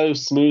went so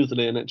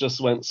smoothly and it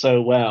just went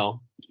so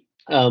well.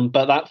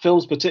 But that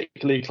film's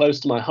particularly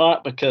close to my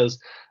heart because,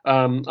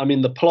 I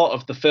mean, the plot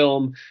of the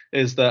film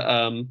is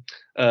that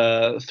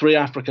three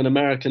African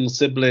American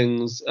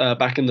siblings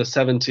back in the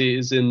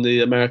 70s in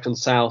the American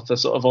South are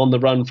sort of on the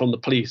run from the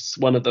police.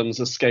 One of them's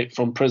escaped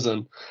from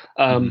prison.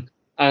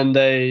 And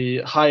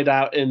they hide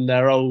out in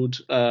their old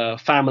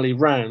family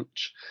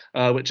ranch,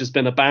 which has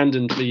been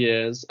abandoned for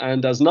years.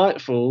 And as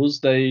night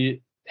falls,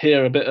 they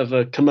hear a bit of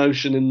a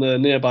commotion in the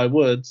nearby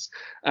woods,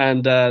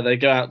 and they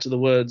go out to the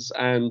woods,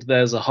 and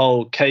there's a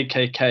whole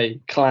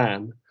KKK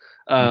clan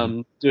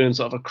doing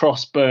sort of a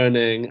cross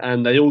burning,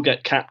 and they all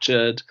get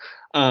captured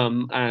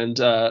and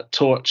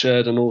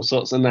tortured and all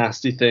sorts of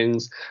nasty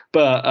things.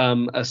 But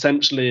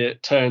essentially,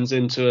 it turns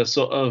into a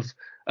sort of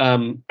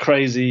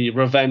crazy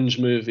revenge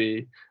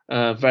movie.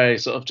 Very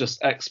sort of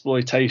just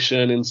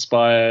exploitation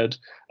inspired,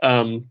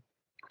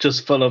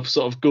 just full of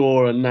sort of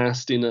gore and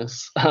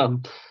nastiness.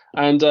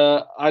 And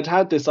I'd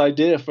had this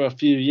idea for a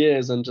few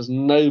years and just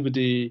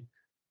nobody,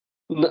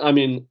 I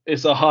mean,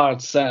 it's a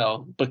hard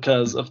sell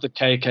because of the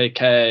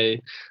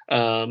KKK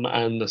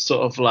and the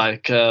sort of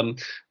like the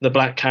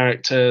black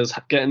characters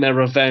getting their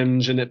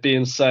revenge and it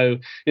being so,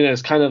 you know,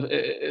 it's kind of,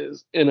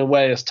 in a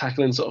way, it's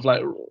tackling sort of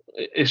like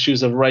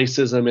issues of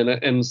racism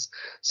in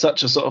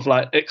such a sort of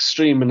like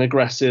extreme and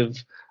aggressive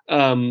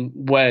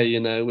way, you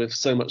know, with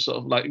so much sort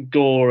of like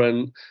gore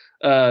and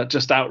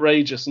just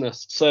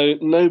outrageousness. So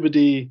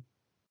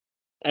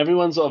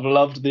everyone sort of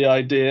loved the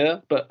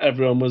idea, but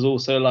everyone was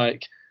also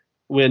like,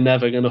 we're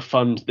never going to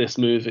fund this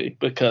movie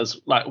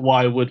because, like,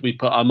 why would we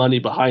put our money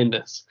behind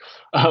this?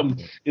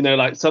 You know,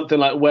 like something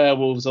like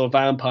werewolves or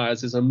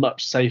vampires is a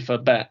much safer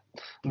bet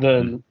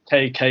than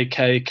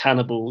KKK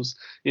cannibals,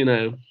 you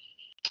know,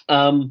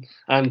 and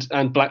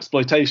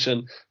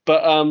blaxploitation.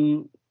 But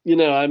you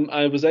know,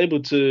 I was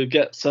able to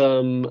get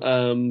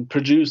some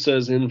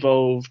producers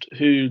involved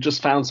who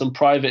just found some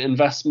private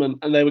investment,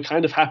 and they were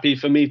kind of happy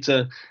for me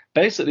to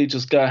basically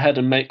just go ahead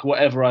and make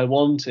whatever I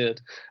wanted.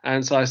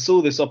 And so I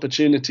saw this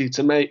opportunity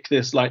to make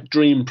this like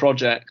dream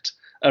project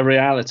a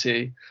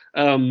reality.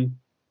 And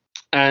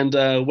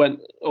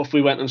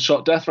we went and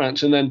shot Death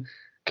Ranch, and then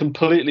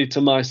completely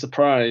to my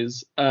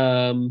surprise,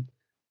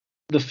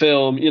 the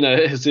film, you know,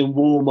 is in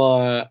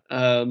Walmart.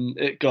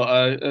 It got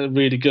a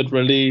really good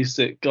release.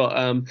 It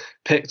got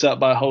picked up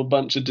by a whole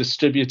bunch of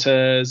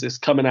distributors. It's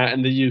coming out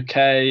in the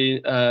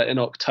UK in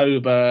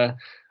October.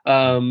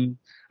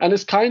 And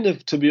it's kind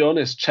of, to be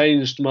honest,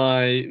 changed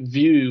my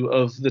view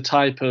of the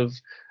type of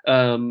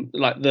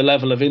like the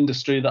level of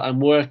industry that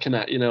I'm working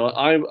at. You know,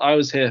 I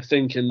was here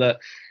thinking that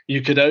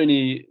you could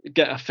only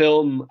get a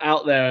film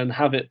out there and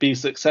have it be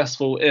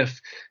successful if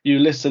you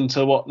listen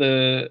to what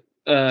the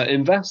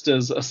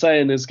investors are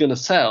saying is going to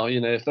sell.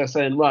 You know, if they're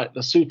saying, right, the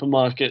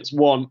supermarkets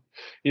want,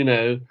 you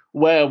know,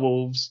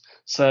 werewolves,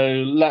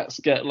 so let's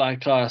get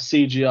like our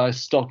CGI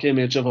stock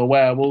image of a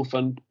werewolf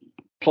and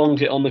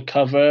plonk it on the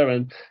cover,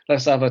 and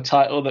let's have a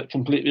title that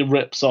completely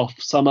rips off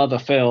some other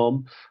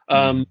film,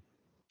 and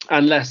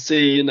let's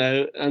see, you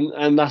know,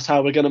 and that's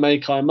how we're going to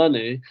make our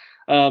money.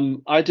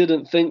 I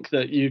didn't think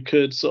that you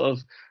could sort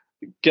of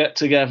get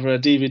together a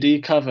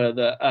DVD cover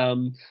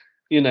that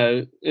you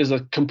know, is a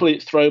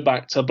complete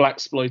throwback to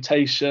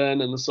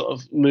blaxploitation and the sort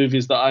of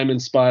movies that I'm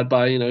inspired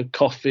by, you know,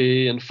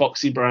 Coffee and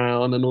Foxy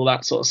Brown and all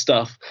that sort of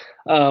stuff.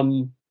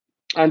 And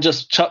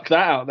just chuck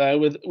that out there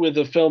with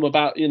a film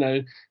about, you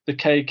know, the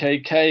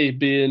KKK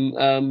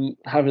being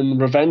having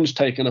revenge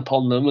taken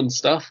upon them and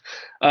stuff.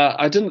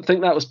 I didn't think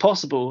that was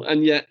possible,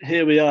 and yet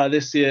here we are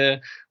this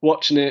year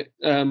watching it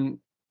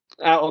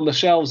out on the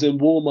shelves in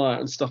Walmart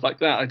and stuff like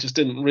that. I just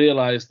didn't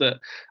realize that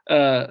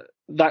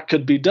that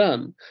could be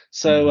done.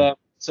 So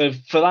so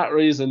for that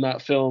reason,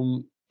 that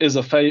film is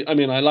I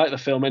mean, I like the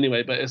film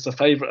anyway, but it's a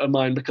favorite of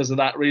mine because of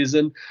that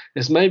reason.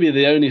 It's maybe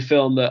the only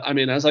film that, I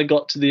mean, as I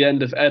got to the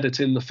end of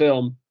editing the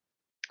film,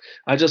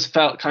 I just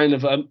felt kind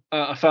of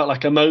I felt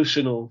like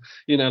emotional,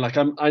 you know, like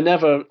I'm not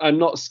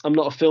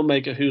a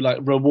filmmaker who like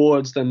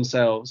rewards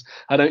themselves.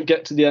 I don't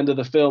get to the end of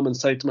the film and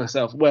say to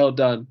myself, well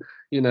done,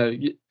 you know,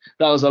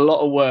 that was a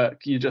lot of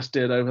work you just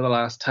did over the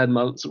last 10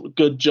 months,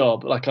 good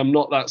job. Like, I'm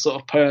not that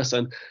sort of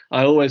person.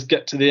 I always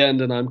get to the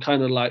end and I'm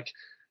kind of like,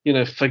 you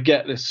know,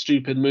 forget this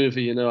stupid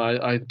movie. You know,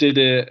 I did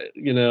it,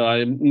 you know,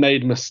 I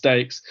made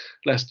mistakes.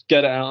 Let's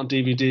get it out on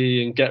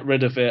DVD and get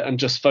rid of it and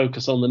just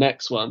focus on the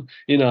next one.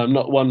 You know, I'm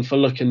not one for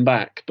looking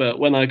back. But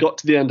when I got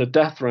to the end of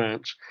Death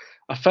Ranch,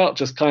 I felt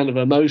just kind of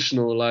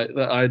emotional, like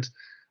that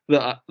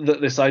that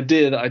this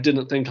idea that I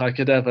didn't think I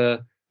could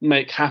ever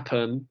make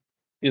happen,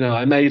 you know,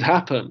 I made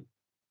happen.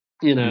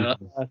 You know,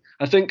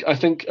 I think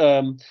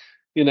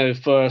you know,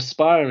 for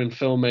aspiring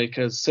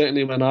filmmakers,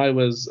 certainly when I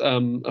was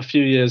a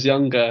few years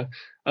younger,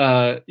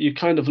 you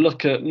kind of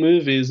look at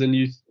movies and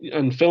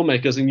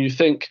filmmakers and you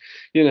think,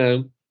 you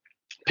know,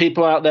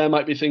 people out there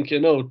might be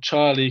thinking, oh,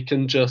 Charlie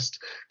can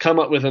just come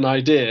up with an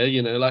idea,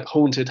 like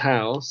Haunted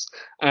House,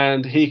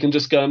 and he can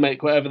just go and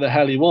make whatever the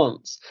hell he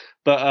wants.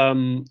 But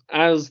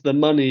as the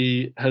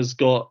money has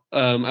got,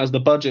 as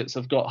the budgets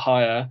have got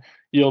higher,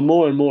 you're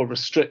more and more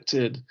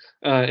restricted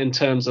in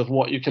terms of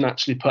what you can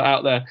actually put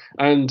out there.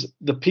 And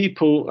the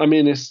people, I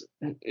mean, it's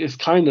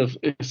kind of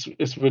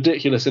it's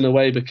ridiculous in a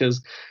way,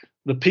 because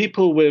the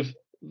people with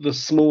the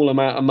small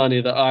amount of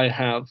money that I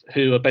have,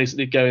 who are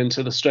basically going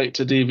to the straight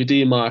to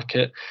DVD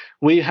market,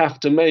 we have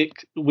to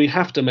make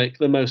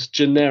the most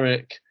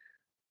generic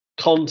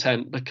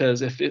content,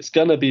 because if it's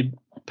going to be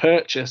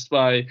purchased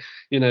by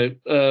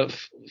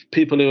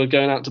people who are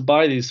going out to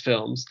buy these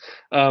films,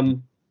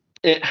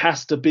 it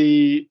has to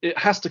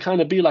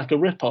kind of be like a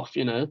rip-off.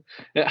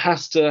 It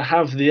has to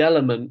have the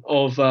element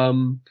of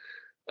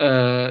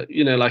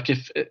like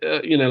if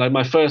like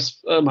my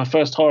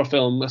first horror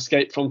film,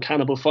 Escape from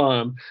Cannibal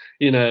Farm,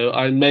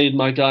 I made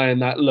my guy in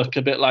that look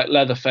a bit like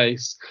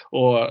Leatherface,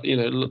 or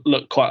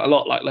look quite a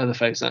lot like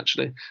Leatherface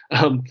actually.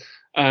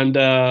 And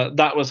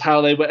that was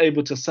how they were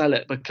able to sell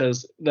it,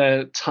 because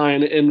they're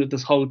tying it in with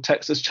this whole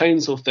Texas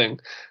Chainsaw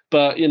thing.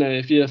 But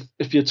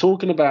if you're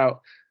talking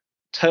about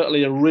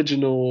totally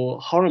original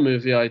horror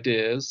movie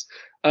ideas,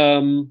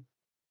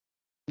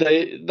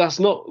 that's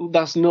not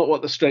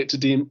what the straight to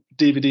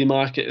DVD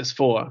market is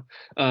for.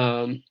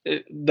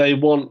 They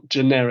want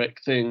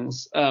generic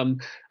things, and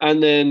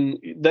then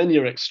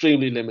you're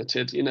extremely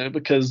limited,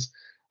 because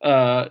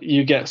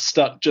you get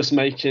stuck just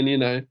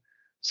making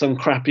some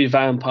crappy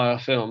vampire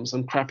film,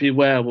 some crappy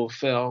werewolf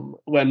film,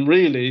 when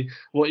really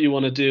what you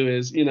want to do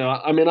is,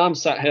 I mean, I'm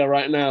sat here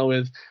right now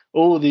with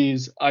all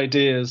these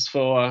ideas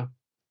for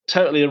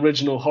totally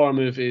original horror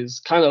movies,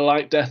 kind of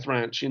like Death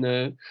Ranch,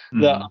 that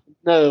I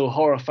know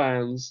horror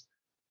fans,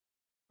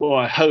 or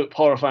I hope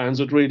horror fans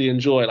would really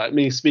enjoy. Like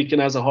me speaking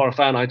as a horror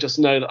fan, I just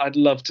know that I'd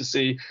love to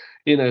see,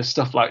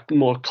 stuff like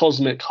more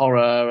cosmic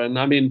horror. And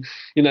I mean,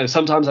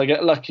 sometimes I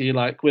get lucky,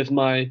 like with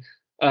my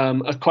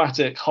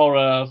aquatic horror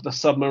of the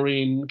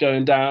submarine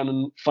going down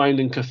and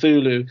finding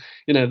Cthulhu.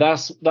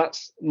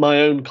 That's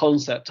my own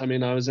concept. I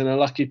mean, I was in a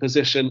lucky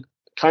position,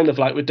 kind of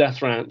like with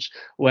Death Ranch,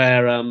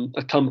 where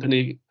a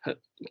company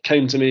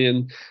came to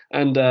me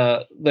and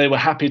they were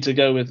happy to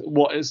go with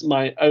what is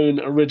my own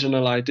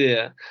original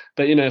idea.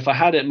 But if I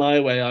had it my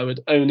way, I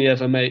would only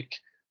ever make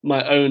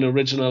my own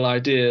original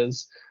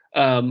ideas,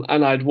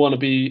 and I'd want to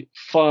be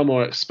far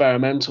more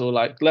experimental.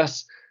 Like,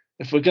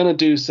 if we're going to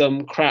do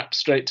some crap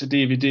straight to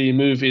DVD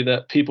movie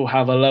that people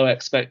have a low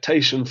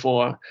expectation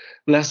for,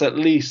 let's at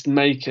least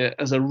make it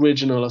as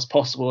original as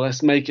possible.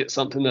 Let's make it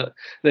something that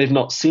they've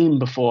not seen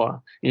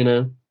before,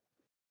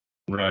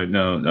 Right.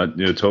 No,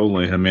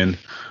 totally. I mean,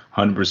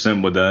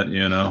 100% with that,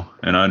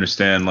 and I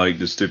understand like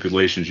the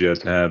stipulations you have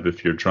to have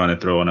if you're trying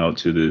to throw it out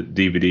to the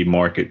DVD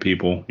market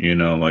people,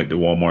 like the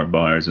Walmart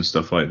buyers and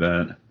stuff like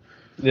that.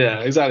 Yeah,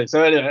 exactly.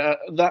 So anyway,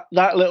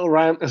 that little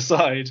rant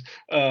aside,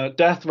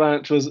 Death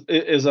Ranch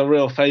is a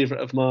real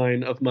favourite of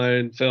mine, of my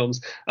own films.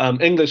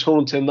 English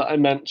Haunting that I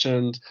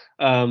mentioned,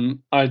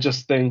 I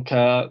just think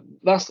I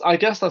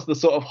guess that's the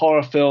sort of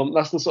horror film,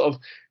 that's the sort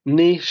of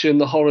niche in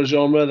the horror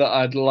genre that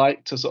I'd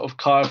like to sort of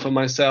carve for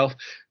myself.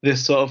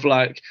 This sort of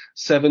like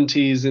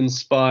 70s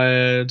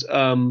inspired,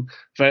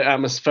 very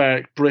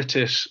atmospheric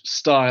British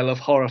style of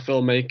horror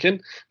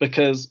filmmaking,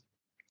 because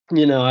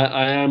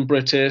I am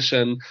British,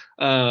 and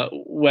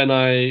when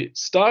I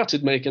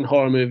started making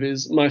horror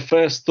movies, my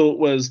first thought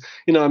was,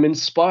 I'm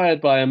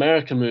inspired by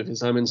American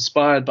movies. I'm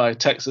inspired by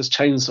Texas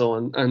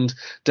Chainsaw and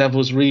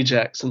Devil's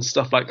Rejects and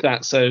stuff like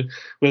that. So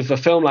with a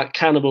film like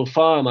Cannibal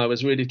Farm, I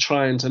was really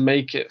trying to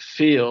make it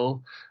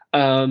feel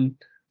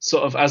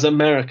sort of as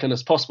American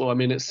as possible. I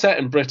mean, it's set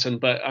in Britain,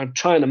 but I'm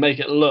trying to make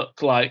it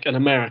look like an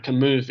American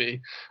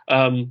movie.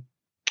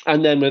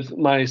 And then with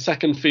my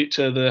second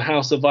feature, The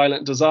House of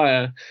Violent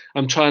Desire,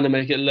 I'm trying to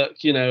make it look,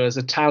 as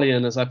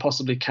Italian as I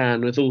possibly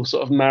can, with all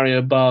sort of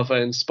Mario Bava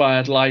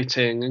inspired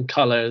lighting and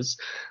colors.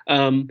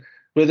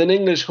 With An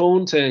English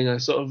Haunting, I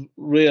sort of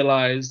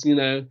realized,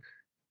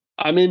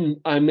 I'm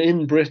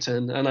in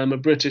Britain, and I'm a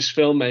British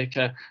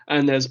filmmaker,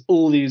 and there's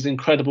all these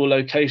incredible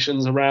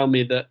locations around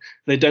me that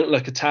they don't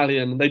look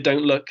Italian, they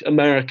don't look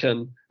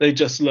American, they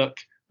just look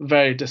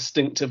very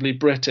distinctively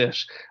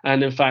British.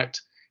 And in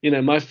fact,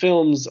 my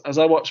films, as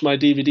I watch my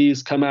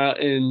DVDs come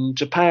out in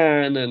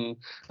Japan and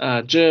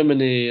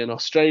Germany and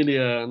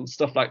Australia and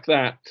stuff like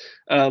that,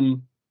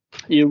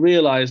 you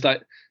realize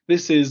that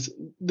this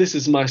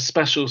is my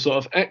special sort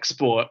of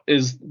export,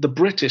 is the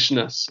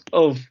Britishness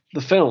of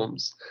the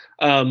films.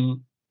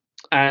 And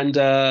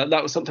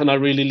that was something I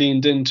really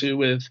leaned into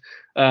with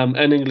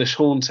An English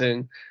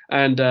Haunting,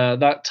 and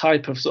that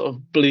type of sort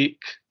of bleak,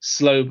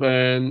 slow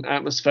burn,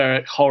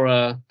 atmospheric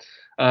horror,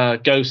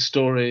 ghost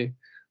story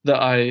that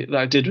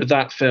I did with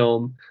that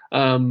film.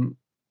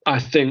 I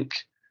think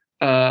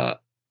I've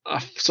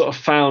sort of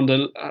found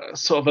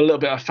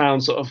I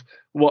found sort of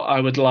what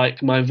I would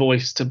like my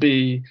voice to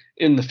be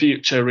in the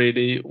future,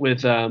 really,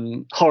 with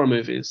horror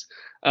movies.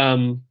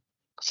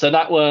 So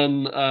that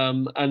one,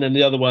 and then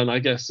the other one, I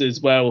guess,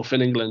 is Werewolf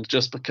in England,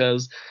 just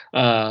because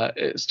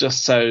it's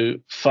just so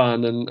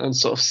fun and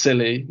sort of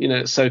silly. You know,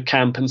 it's so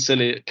camp and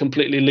silly. It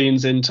completely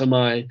leans into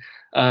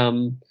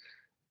um,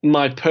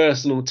 my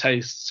personal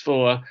tastes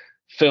for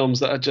films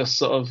that are just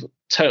sort of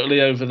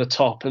totally over the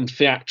top and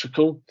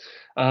theatrical.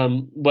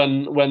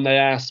 When they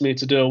asked me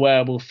to do a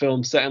werewolf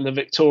film set in the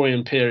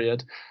Victorian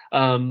period,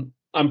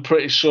 I'm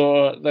pretty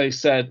sure they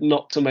said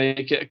not to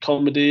make it a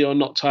comedy or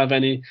not to have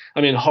any.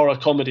 I mean, horror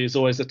comedy is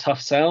always a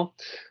tough sell.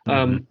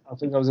 I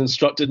think I was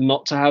instructed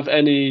not to have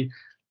any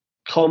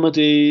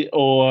comedy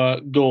or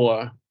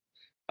gore.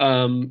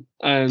 And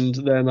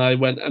then I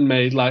went and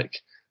made like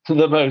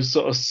the most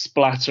sort of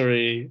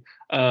splattery,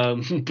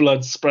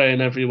 blood spraying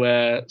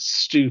everywhere,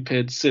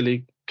 stupid,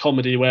 silly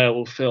comedy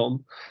werewolf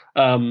film.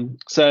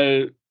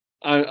 So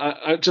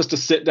I just to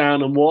sit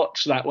down and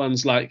watch that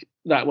one's like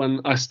that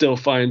one I still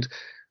find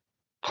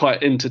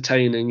quite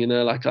entertaining. You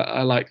know, like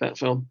I like that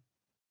film.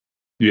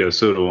 Yeah,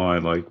 so do I.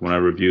 Like when I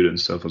reviewed it and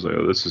stuff, I was like,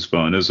 "Oh, this is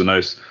fun." It was a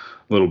nice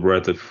little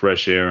breath of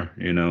fresh air,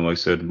 like I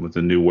said, with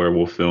the new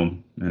werewolf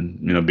film, and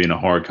being a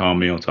horror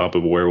comedy on top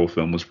of a werewolf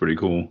film was pretty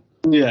cool.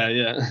 Yeah,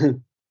 yeah.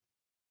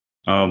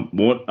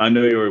 What I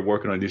know you're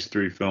working on these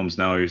three films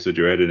now. You said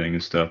you're editing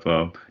and stuff.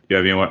 You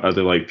have any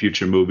other like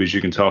future movies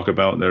you can talk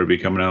about that will be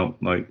coming out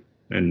like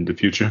in the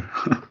future?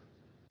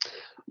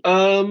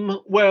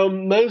 Well,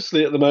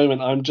 mostly at the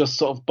moment, I'm just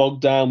sort of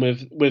bogged down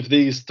with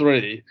these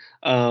three,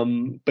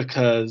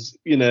 because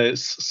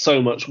it's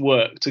so much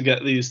work to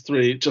get these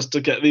three, just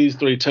to get these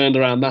three turned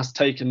around. That's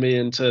taken me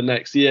into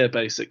next year,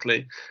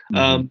 basically.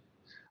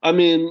 I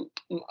mean,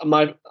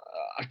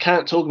 I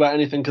can't talk about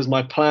anything because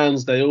my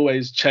plans, they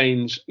always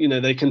change.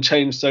 They can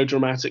change so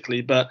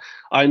dramatically. But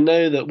I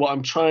know that what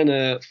I'm trying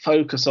to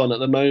focus on at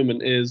the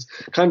moment is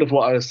kind of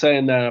what I was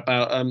saying there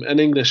about An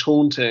English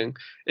Haunting.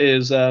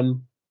 Is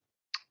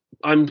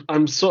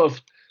I'm sort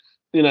of,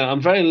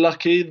 I'm very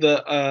lucky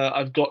that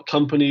I've got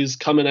companies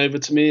coming over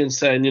to me and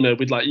saying,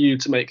 we'd like you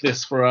to make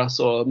this for us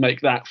or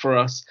make that for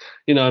us.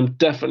 I'm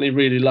definitely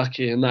really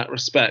lucky in that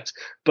respect.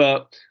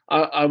 But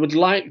I would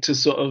like to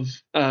sort of,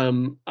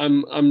 I'm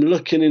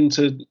looking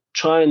into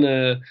trying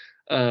to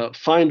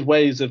find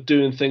ways of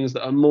doing things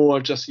that are more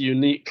just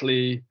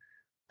uniquely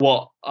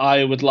what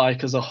I would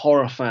like as a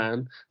horror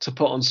fan to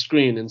put on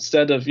screen,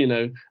 instead of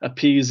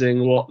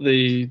appeasing what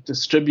the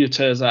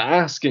distributors are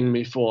asking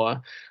me for.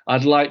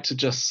 I'd like to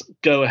just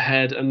go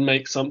ahead and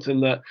make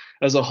something that,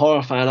 as a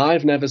horror fan,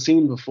 I've never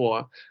seen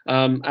before,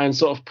 and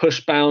sort of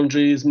push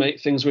boundaries, make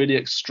things really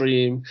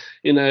extreme.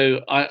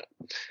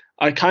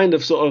 I kind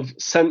of sort of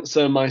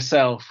censor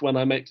myself when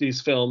I make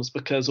these films,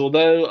 because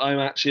although I'm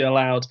actually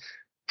allowed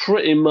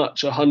pretty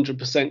much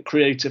 100%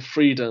 creative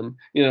freedom.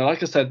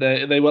 Like I said,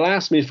 they will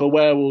ask me for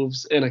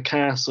werewolves in a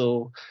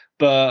castle,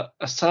 but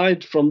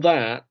aside from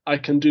that, I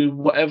can do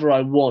whatever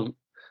I want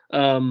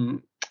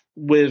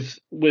with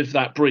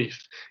that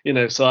brief.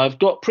 So I've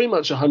got pretty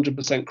much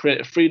 100%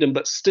 creative freedom,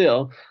 but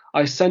still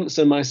I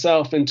censor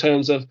myself in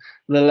terms of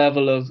the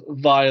level of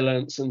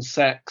violence and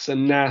sex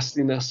and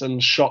nastiness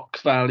and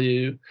shock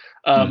value.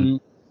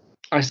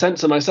 I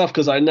censor myself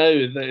because I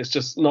know that it's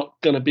just not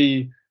going to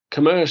be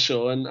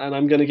commercial, and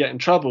I'm going to get in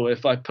trouble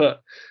if I put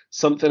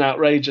something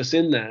outrageous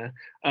in there.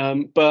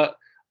 But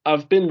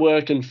I've been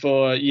working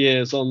for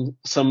years on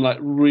some like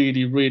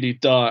really, really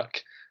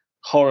dark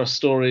horror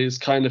stories,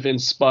 kind of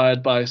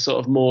inspired by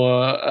sort of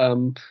more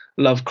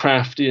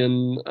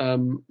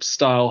Lovecraftian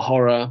style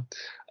horror.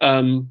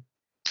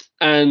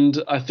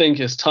 And I think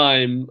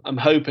I'm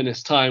hoping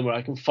it's time where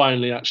I can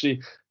finally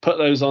actually put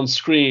those on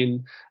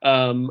screen,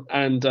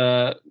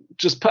 and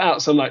just put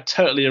out some like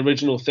totally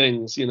original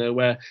things,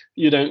 where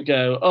you don't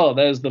go, oh,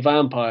 there's the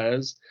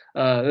vampires,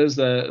 there's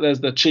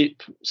the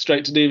cheap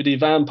straight to DVD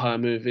vampire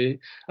movie,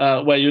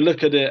 where you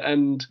look at it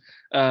and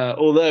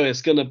although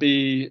it's going to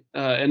be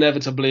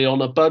inevitably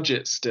on a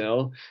budget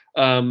still,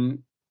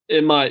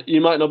 you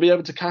might not be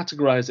able to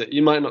categorize it.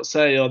 You might not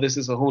say, oh, this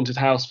is a haunted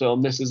house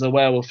film, this is a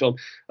werewolf film.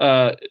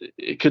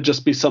 It could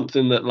just be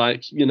something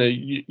that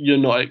you're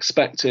not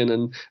expecting,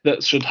 and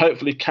that should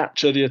hopefully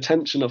capture the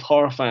attention of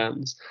horror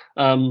fans.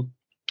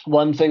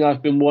 One thing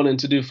I've been wanting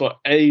to do for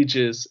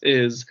ages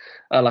is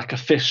like a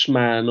fish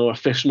man or a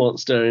fish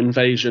monster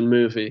invasion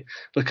movie,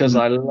 because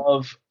I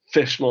love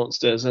fish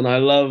monsters, and I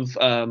love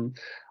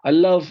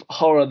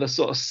horror that's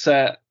sort of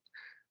set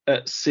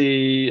at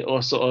sea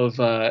or sort of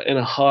in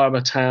a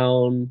harbour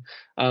town.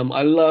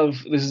 I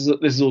love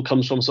this all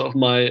comes from sort of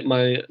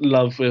my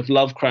love with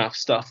Lovecraft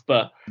stuff,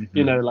 but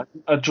like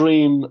a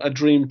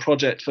dream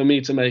project for me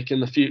to make in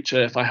the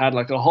future, if I had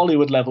like a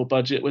Hollywood level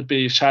budget, would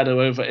be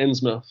Shadow over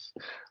Innsmouth.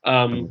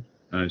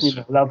 Nice.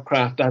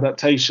 Lovecraft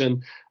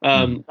adaptation.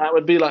 That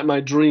would be like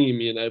my dream,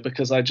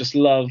 because I just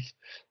love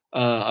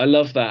I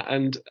love that,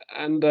 and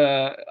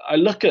I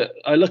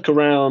look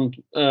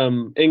around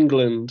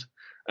England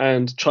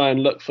and try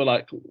and look for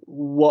like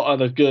what are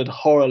the good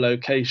horror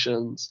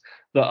locations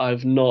that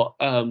I've not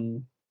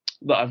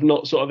that I've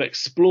not sort of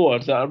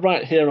explored that are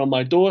right here on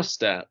my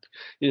doorstep,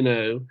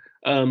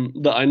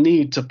 that I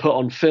need to put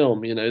on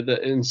film,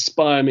 that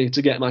inspire me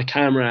to get my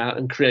camera out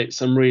and create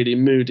some really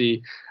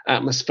moody,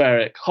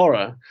 atmospheric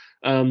horror.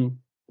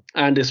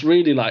 And it's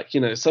really like,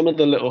 some of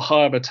the little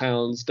harbour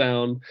towns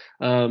down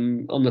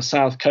on the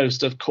south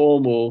coast of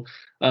Cornwall,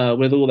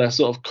 with all their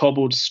sort of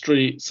cobbled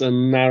streets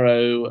and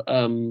narrow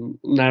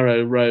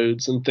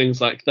roads and things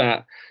like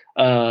that.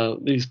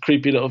 These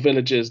creepy little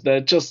villages.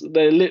 They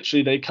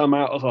come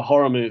out of a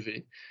horror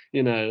movie,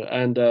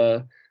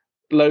 and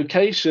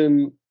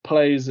location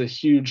plays a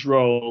huge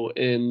role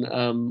in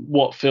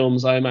what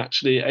films I'm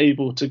actually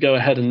able to go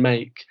ahead and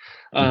make.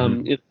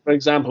 For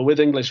example, with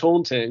English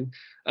Haunting,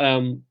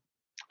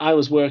 I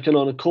was working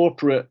on a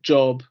corporate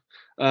job,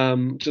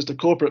 just a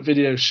corporate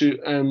video shoot,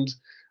 and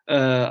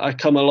I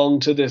come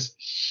along to this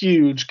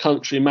huge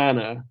country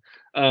manor,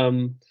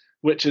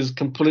 which is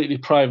completely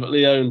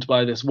privately owned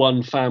by this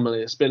one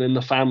family. It's been in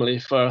the family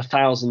for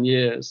 1,000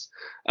 years.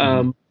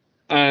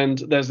 And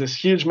there's this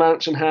huge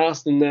mansion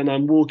house, and then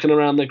I'm walking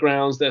around the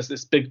grounds. There's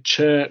this big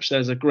church,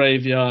 there's a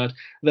graveyard,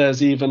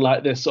 there's even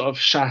like this sort of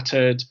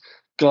shattered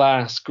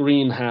glass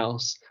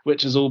greenhouse,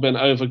 which has all been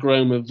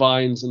overgrown with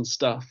vines and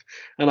stuff.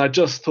 And I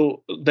just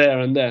thought there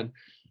and then,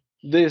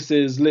 this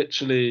needs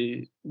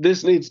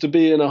to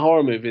be in a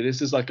horror movie.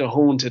 This is like a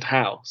haunted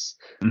house,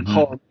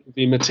 horror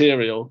movie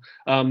material.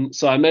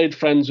 So I made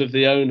friends with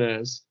the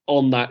owners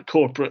on that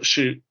corporate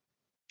shoot.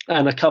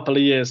 And a couple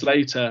of years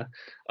later,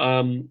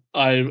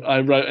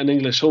 I wrote an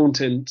English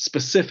Haunting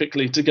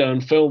specifically to go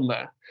and film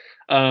there.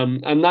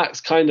 And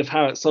that's kind of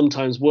how it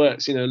sometimes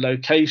works.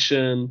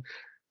 Location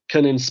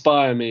can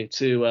inspire me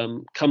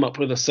to come up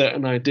with a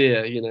certain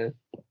idea,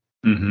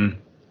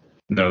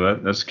 No,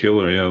 that's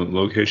killer. Yeah,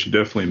 location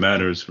definitely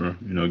matters for,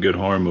 a good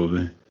horror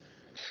movie.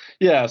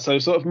 Yeah, so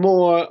sort of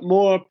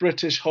more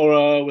British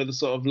horror with a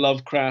sort of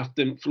Lovecraft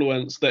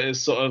influence that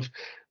is sort of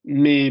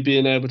me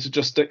being able to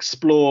just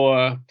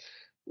explore.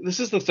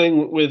 This is the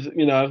thing with,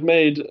 I've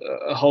made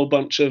a whole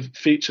bunch of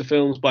feature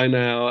films by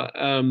now,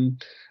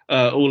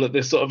 all at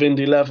this sort of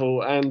indie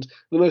level. And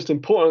the most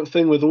important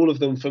thing with all of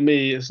them for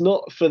me is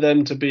not for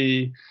them to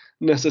be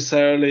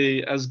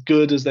necessarily as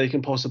good as they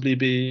can possibly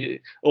be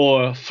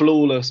or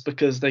flawless,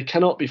 because they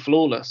cannot be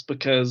flawless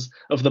because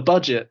of the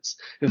budgets.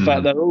 In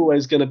fact, they're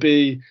always going to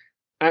be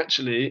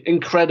actually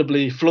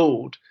incredibly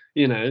flawed,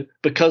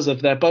 because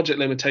of their budget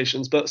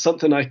limitations. But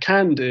something I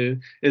can do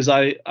is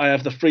I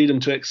have the freedom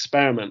to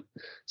experiment.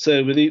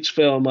 So with each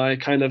film, I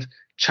kind of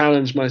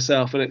challenge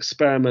myself and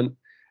experiment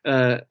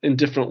in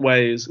different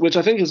ways, which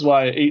I think is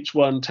why each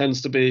one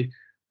tends to be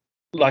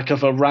like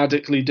of a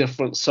radically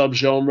different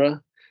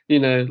subgenre.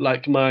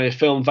 Like my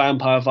film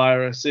Vampire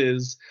Virus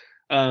is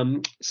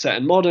set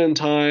in modern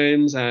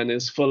times and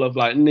is full of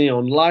like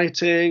neon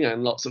lighting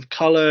and lots of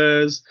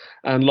colors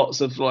and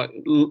lots of like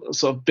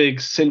sort of big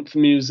synth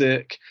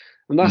music.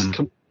 And that's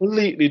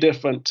completely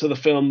different to the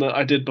film that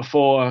I did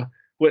before,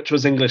 which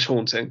was English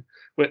Haunting,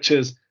 which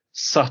is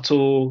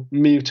subtle,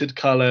 muted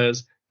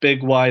colors,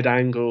 big wide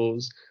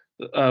angles,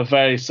 a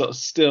very sort of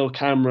still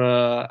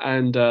camera,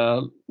 and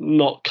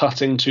not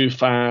cutting too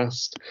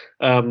fast.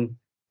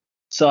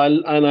 So I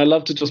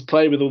love to just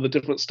play with all the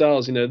different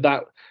styles.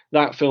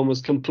 That film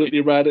was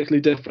completely radically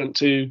different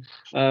to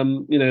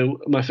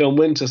my film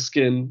Winter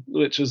Skin,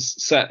 which was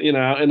set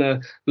out in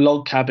a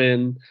log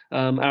cabin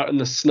out in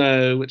the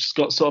snow, which has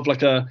got sort of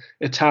like a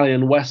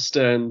Italian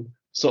Western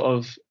sort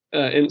of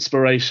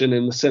inspiration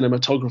in the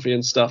cinematography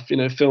and stuff.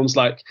 Films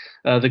like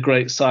The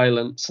Great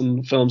Silence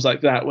and films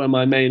like that were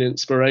my main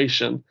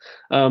inspiration.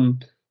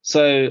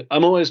 So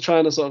I'm always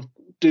trying to sort of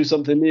do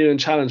something new and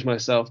challenge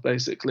myself,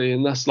 basically,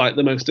 and that's like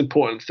the most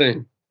important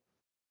thing.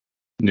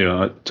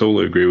 Yeah, I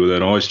totally agree with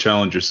that. Always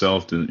challenge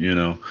yourself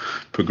to,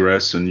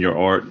 progress in your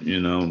art,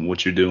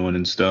 what you're doing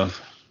and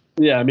stuff.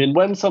 Yeah, I mean,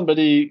 when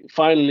somebody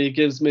finally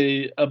gives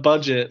me a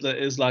budget that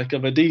is like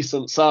of a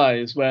decent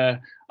size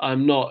where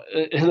I'm not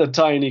in a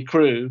tiny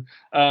crew,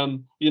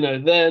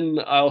 then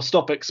I'll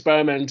stop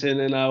experimenting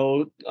and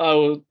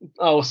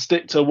I'll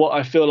stick to what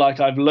I feel like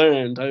I've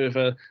learned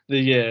over the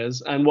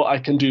years and what I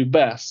can do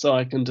best, so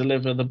I can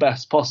deliver the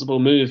best possible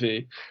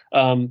movie.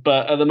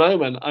 But at the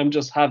moment, I'm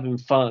just having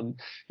fun.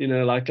 In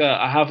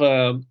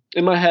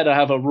my head, I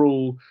have a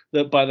rule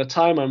that by the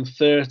time I'm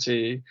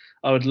 30,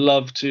 I would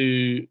love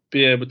to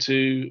be able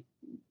to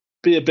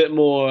be a bit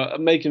more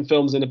making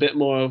films in a bit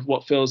more of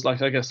what feels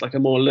like, I guess, like a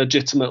more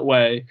legitimate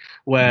way,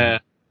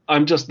 where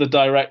I'm just the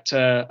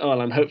director.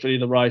 Well, I'm hopefully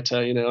the writer.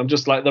 I'm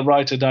just like the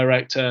writer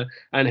director,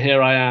 and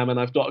here I am, and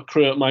I've got a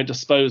crew at my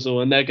disposal,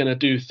 and they're going to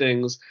do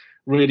things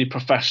really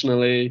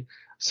professionally,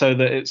 so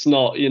that it's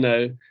not,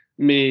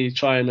 me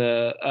trying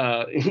to,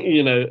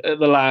 at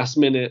the last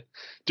minute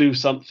do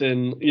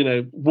something,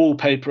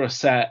 wallpaper a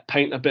set,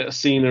 paint a bit of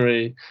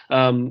scenery,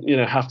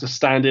 have to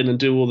stand in and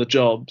do all the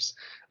jobs.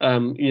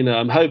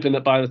 I'm hoping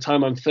that by the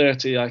time I'm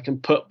 30, I can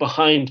put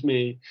behind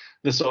me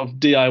the sort of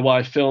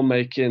DIY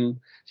filmmaking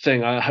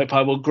thing. I hope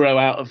I will grow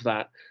out of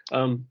that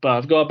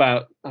But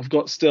I've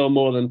got still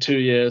more than 2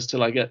 years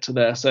till I get to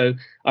there. So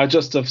I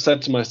just have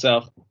said to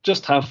myself,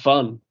 just have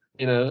fun,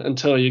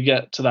 until you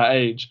get to that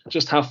age.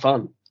 Just have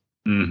fun.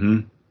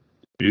 Mm-hmm.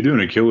 You're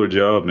doing a killer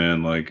job,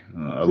 man. Like,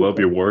 I love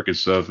your work and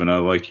stuff, and I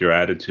like your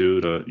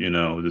attitude.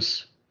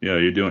 Just yeah,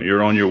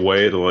 you're on your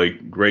way to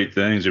like great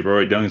things. You've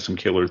already done some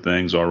killer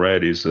things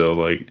already. So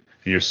like,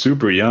 and you're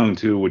super young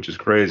too, which is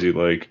crazy.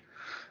 Like,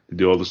 to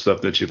do all the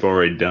stuff that you've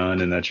already done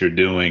and that you're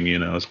doing,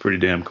 it's pretty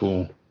damn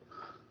cool.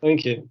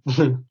 Thank you.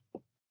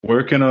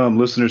 Where can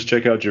listeners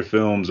check out your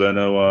films? I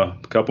know a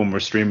couple of them are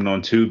streaming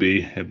on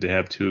Tubi if they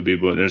have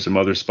Tubi, but there's some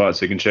other spots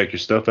they can check your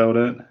stuff out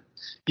at.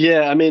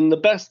 Yeah, I mean, the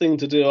best thing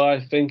to do, I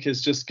think,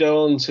 is just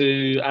go on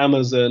to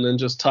Amazon and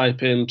just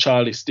type in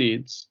Charlie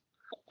Steeds,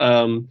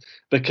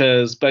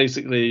 because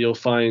basically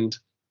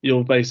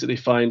you'll basically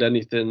find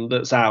anything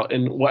that's out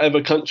in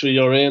whatever country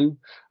you're in.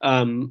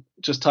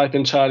 Just type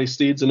in Charlie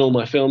Steeds and all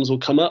my films will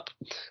come up.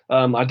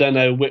 I don't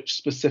know which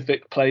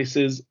specific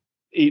places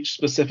each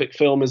specific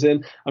film is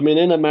in. I mean,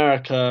 in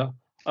America,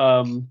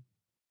 I'm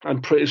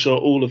pretty sure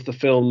all of the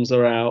films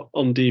are out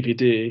on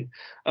DVD.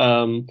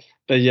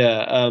 But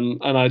yeah,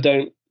 and I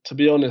don't, to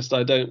be honest,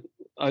 I don't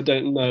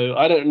know.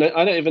 I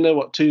don't even know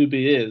what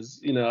Tubi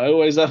is. I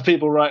always have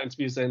people writing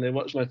to me saying they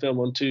watch my film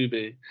on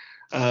Tubi.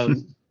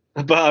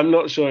 But I'm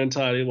not sure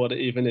entirely what it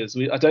even is.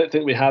 I don't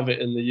think we have it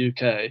in the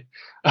UK.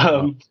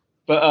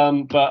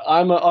 But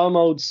I'm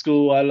old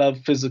school. I love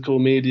physical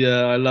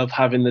media. I love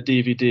having the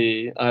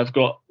DVD. I've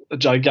got a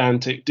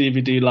gigantic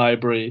DVD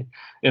library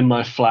in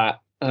my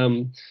flat,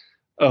 of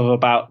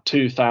about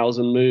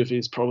 2,000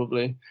 movies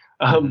probably.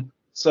 Yeah,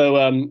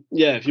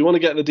 if you want to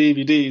get the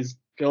DVDs,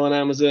 go on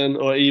Amazon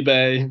or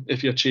eBay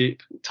if you're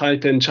cheap.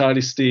 Type in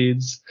Charlie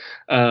Steeds,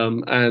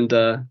 and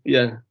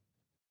yeah,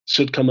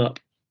 should come up.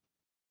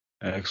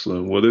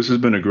 Excellent. Well, this has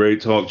been a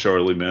great talk,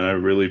 Charlie, man. I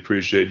really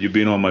appreciate you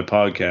being on my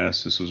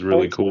podcast. This was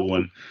really cool.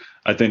 And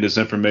I think this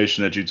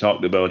information that you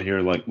talked about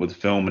here, like with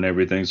film and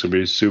everything, is going to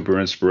be super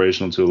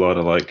inspirational to a lot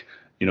of like,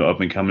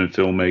 up and coming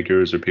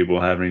filmmakers or people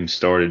who haven't even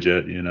started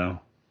yet, I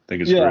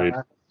think it's great.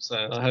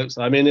 I hope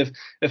so. I mean,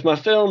 if my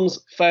films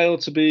fail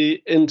to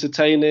be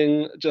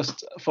entertaining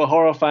just for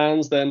horror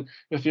fans, then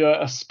if you're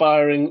an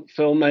aspiring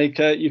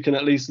filmmaker, you can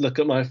at least look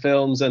at my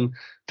films and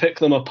pick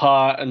them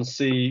apart and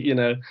see,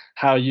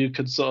 how you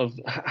could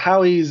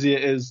how easy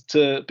it is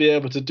to be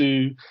able to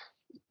do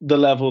the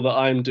level that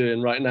I'm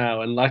doing right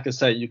now. And like I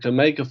say, you can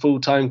make a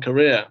full-time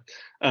career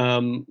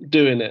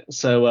doing it.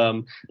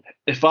 So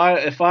if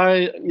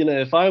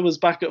I was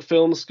back at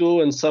film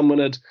school and someone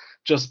had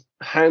just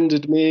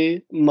handed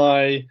me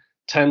my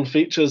 10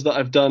 features that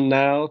I've done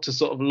now to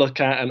sort of look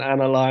at and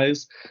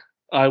analyze,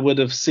 I would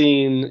have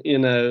seen,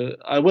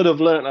 I would have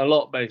learned a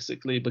lot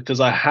basically, because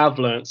I have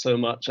learned so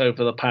much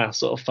over the past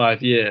sort of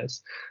 5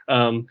 years.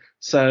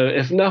 So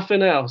if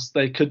nothing else,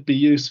 they could be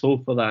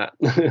useful for that.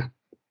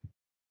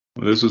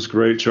 Well, this was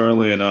great,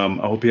 Charlie, and I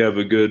hope you have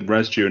a good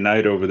rest of your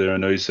night over there. I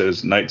know you said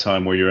it's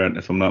nighttime where you're at,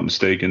 if I'm not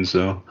mistaken.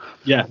 So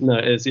yeah, no,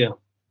 it is. Yeah.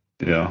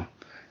 Yeah.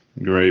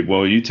 Great.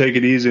 Well, you take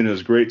it easy, and it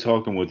was great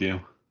talking with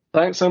you.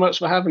 Thanks so much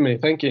for having me.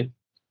 Thank you.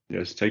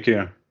 Yes. Take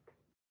care.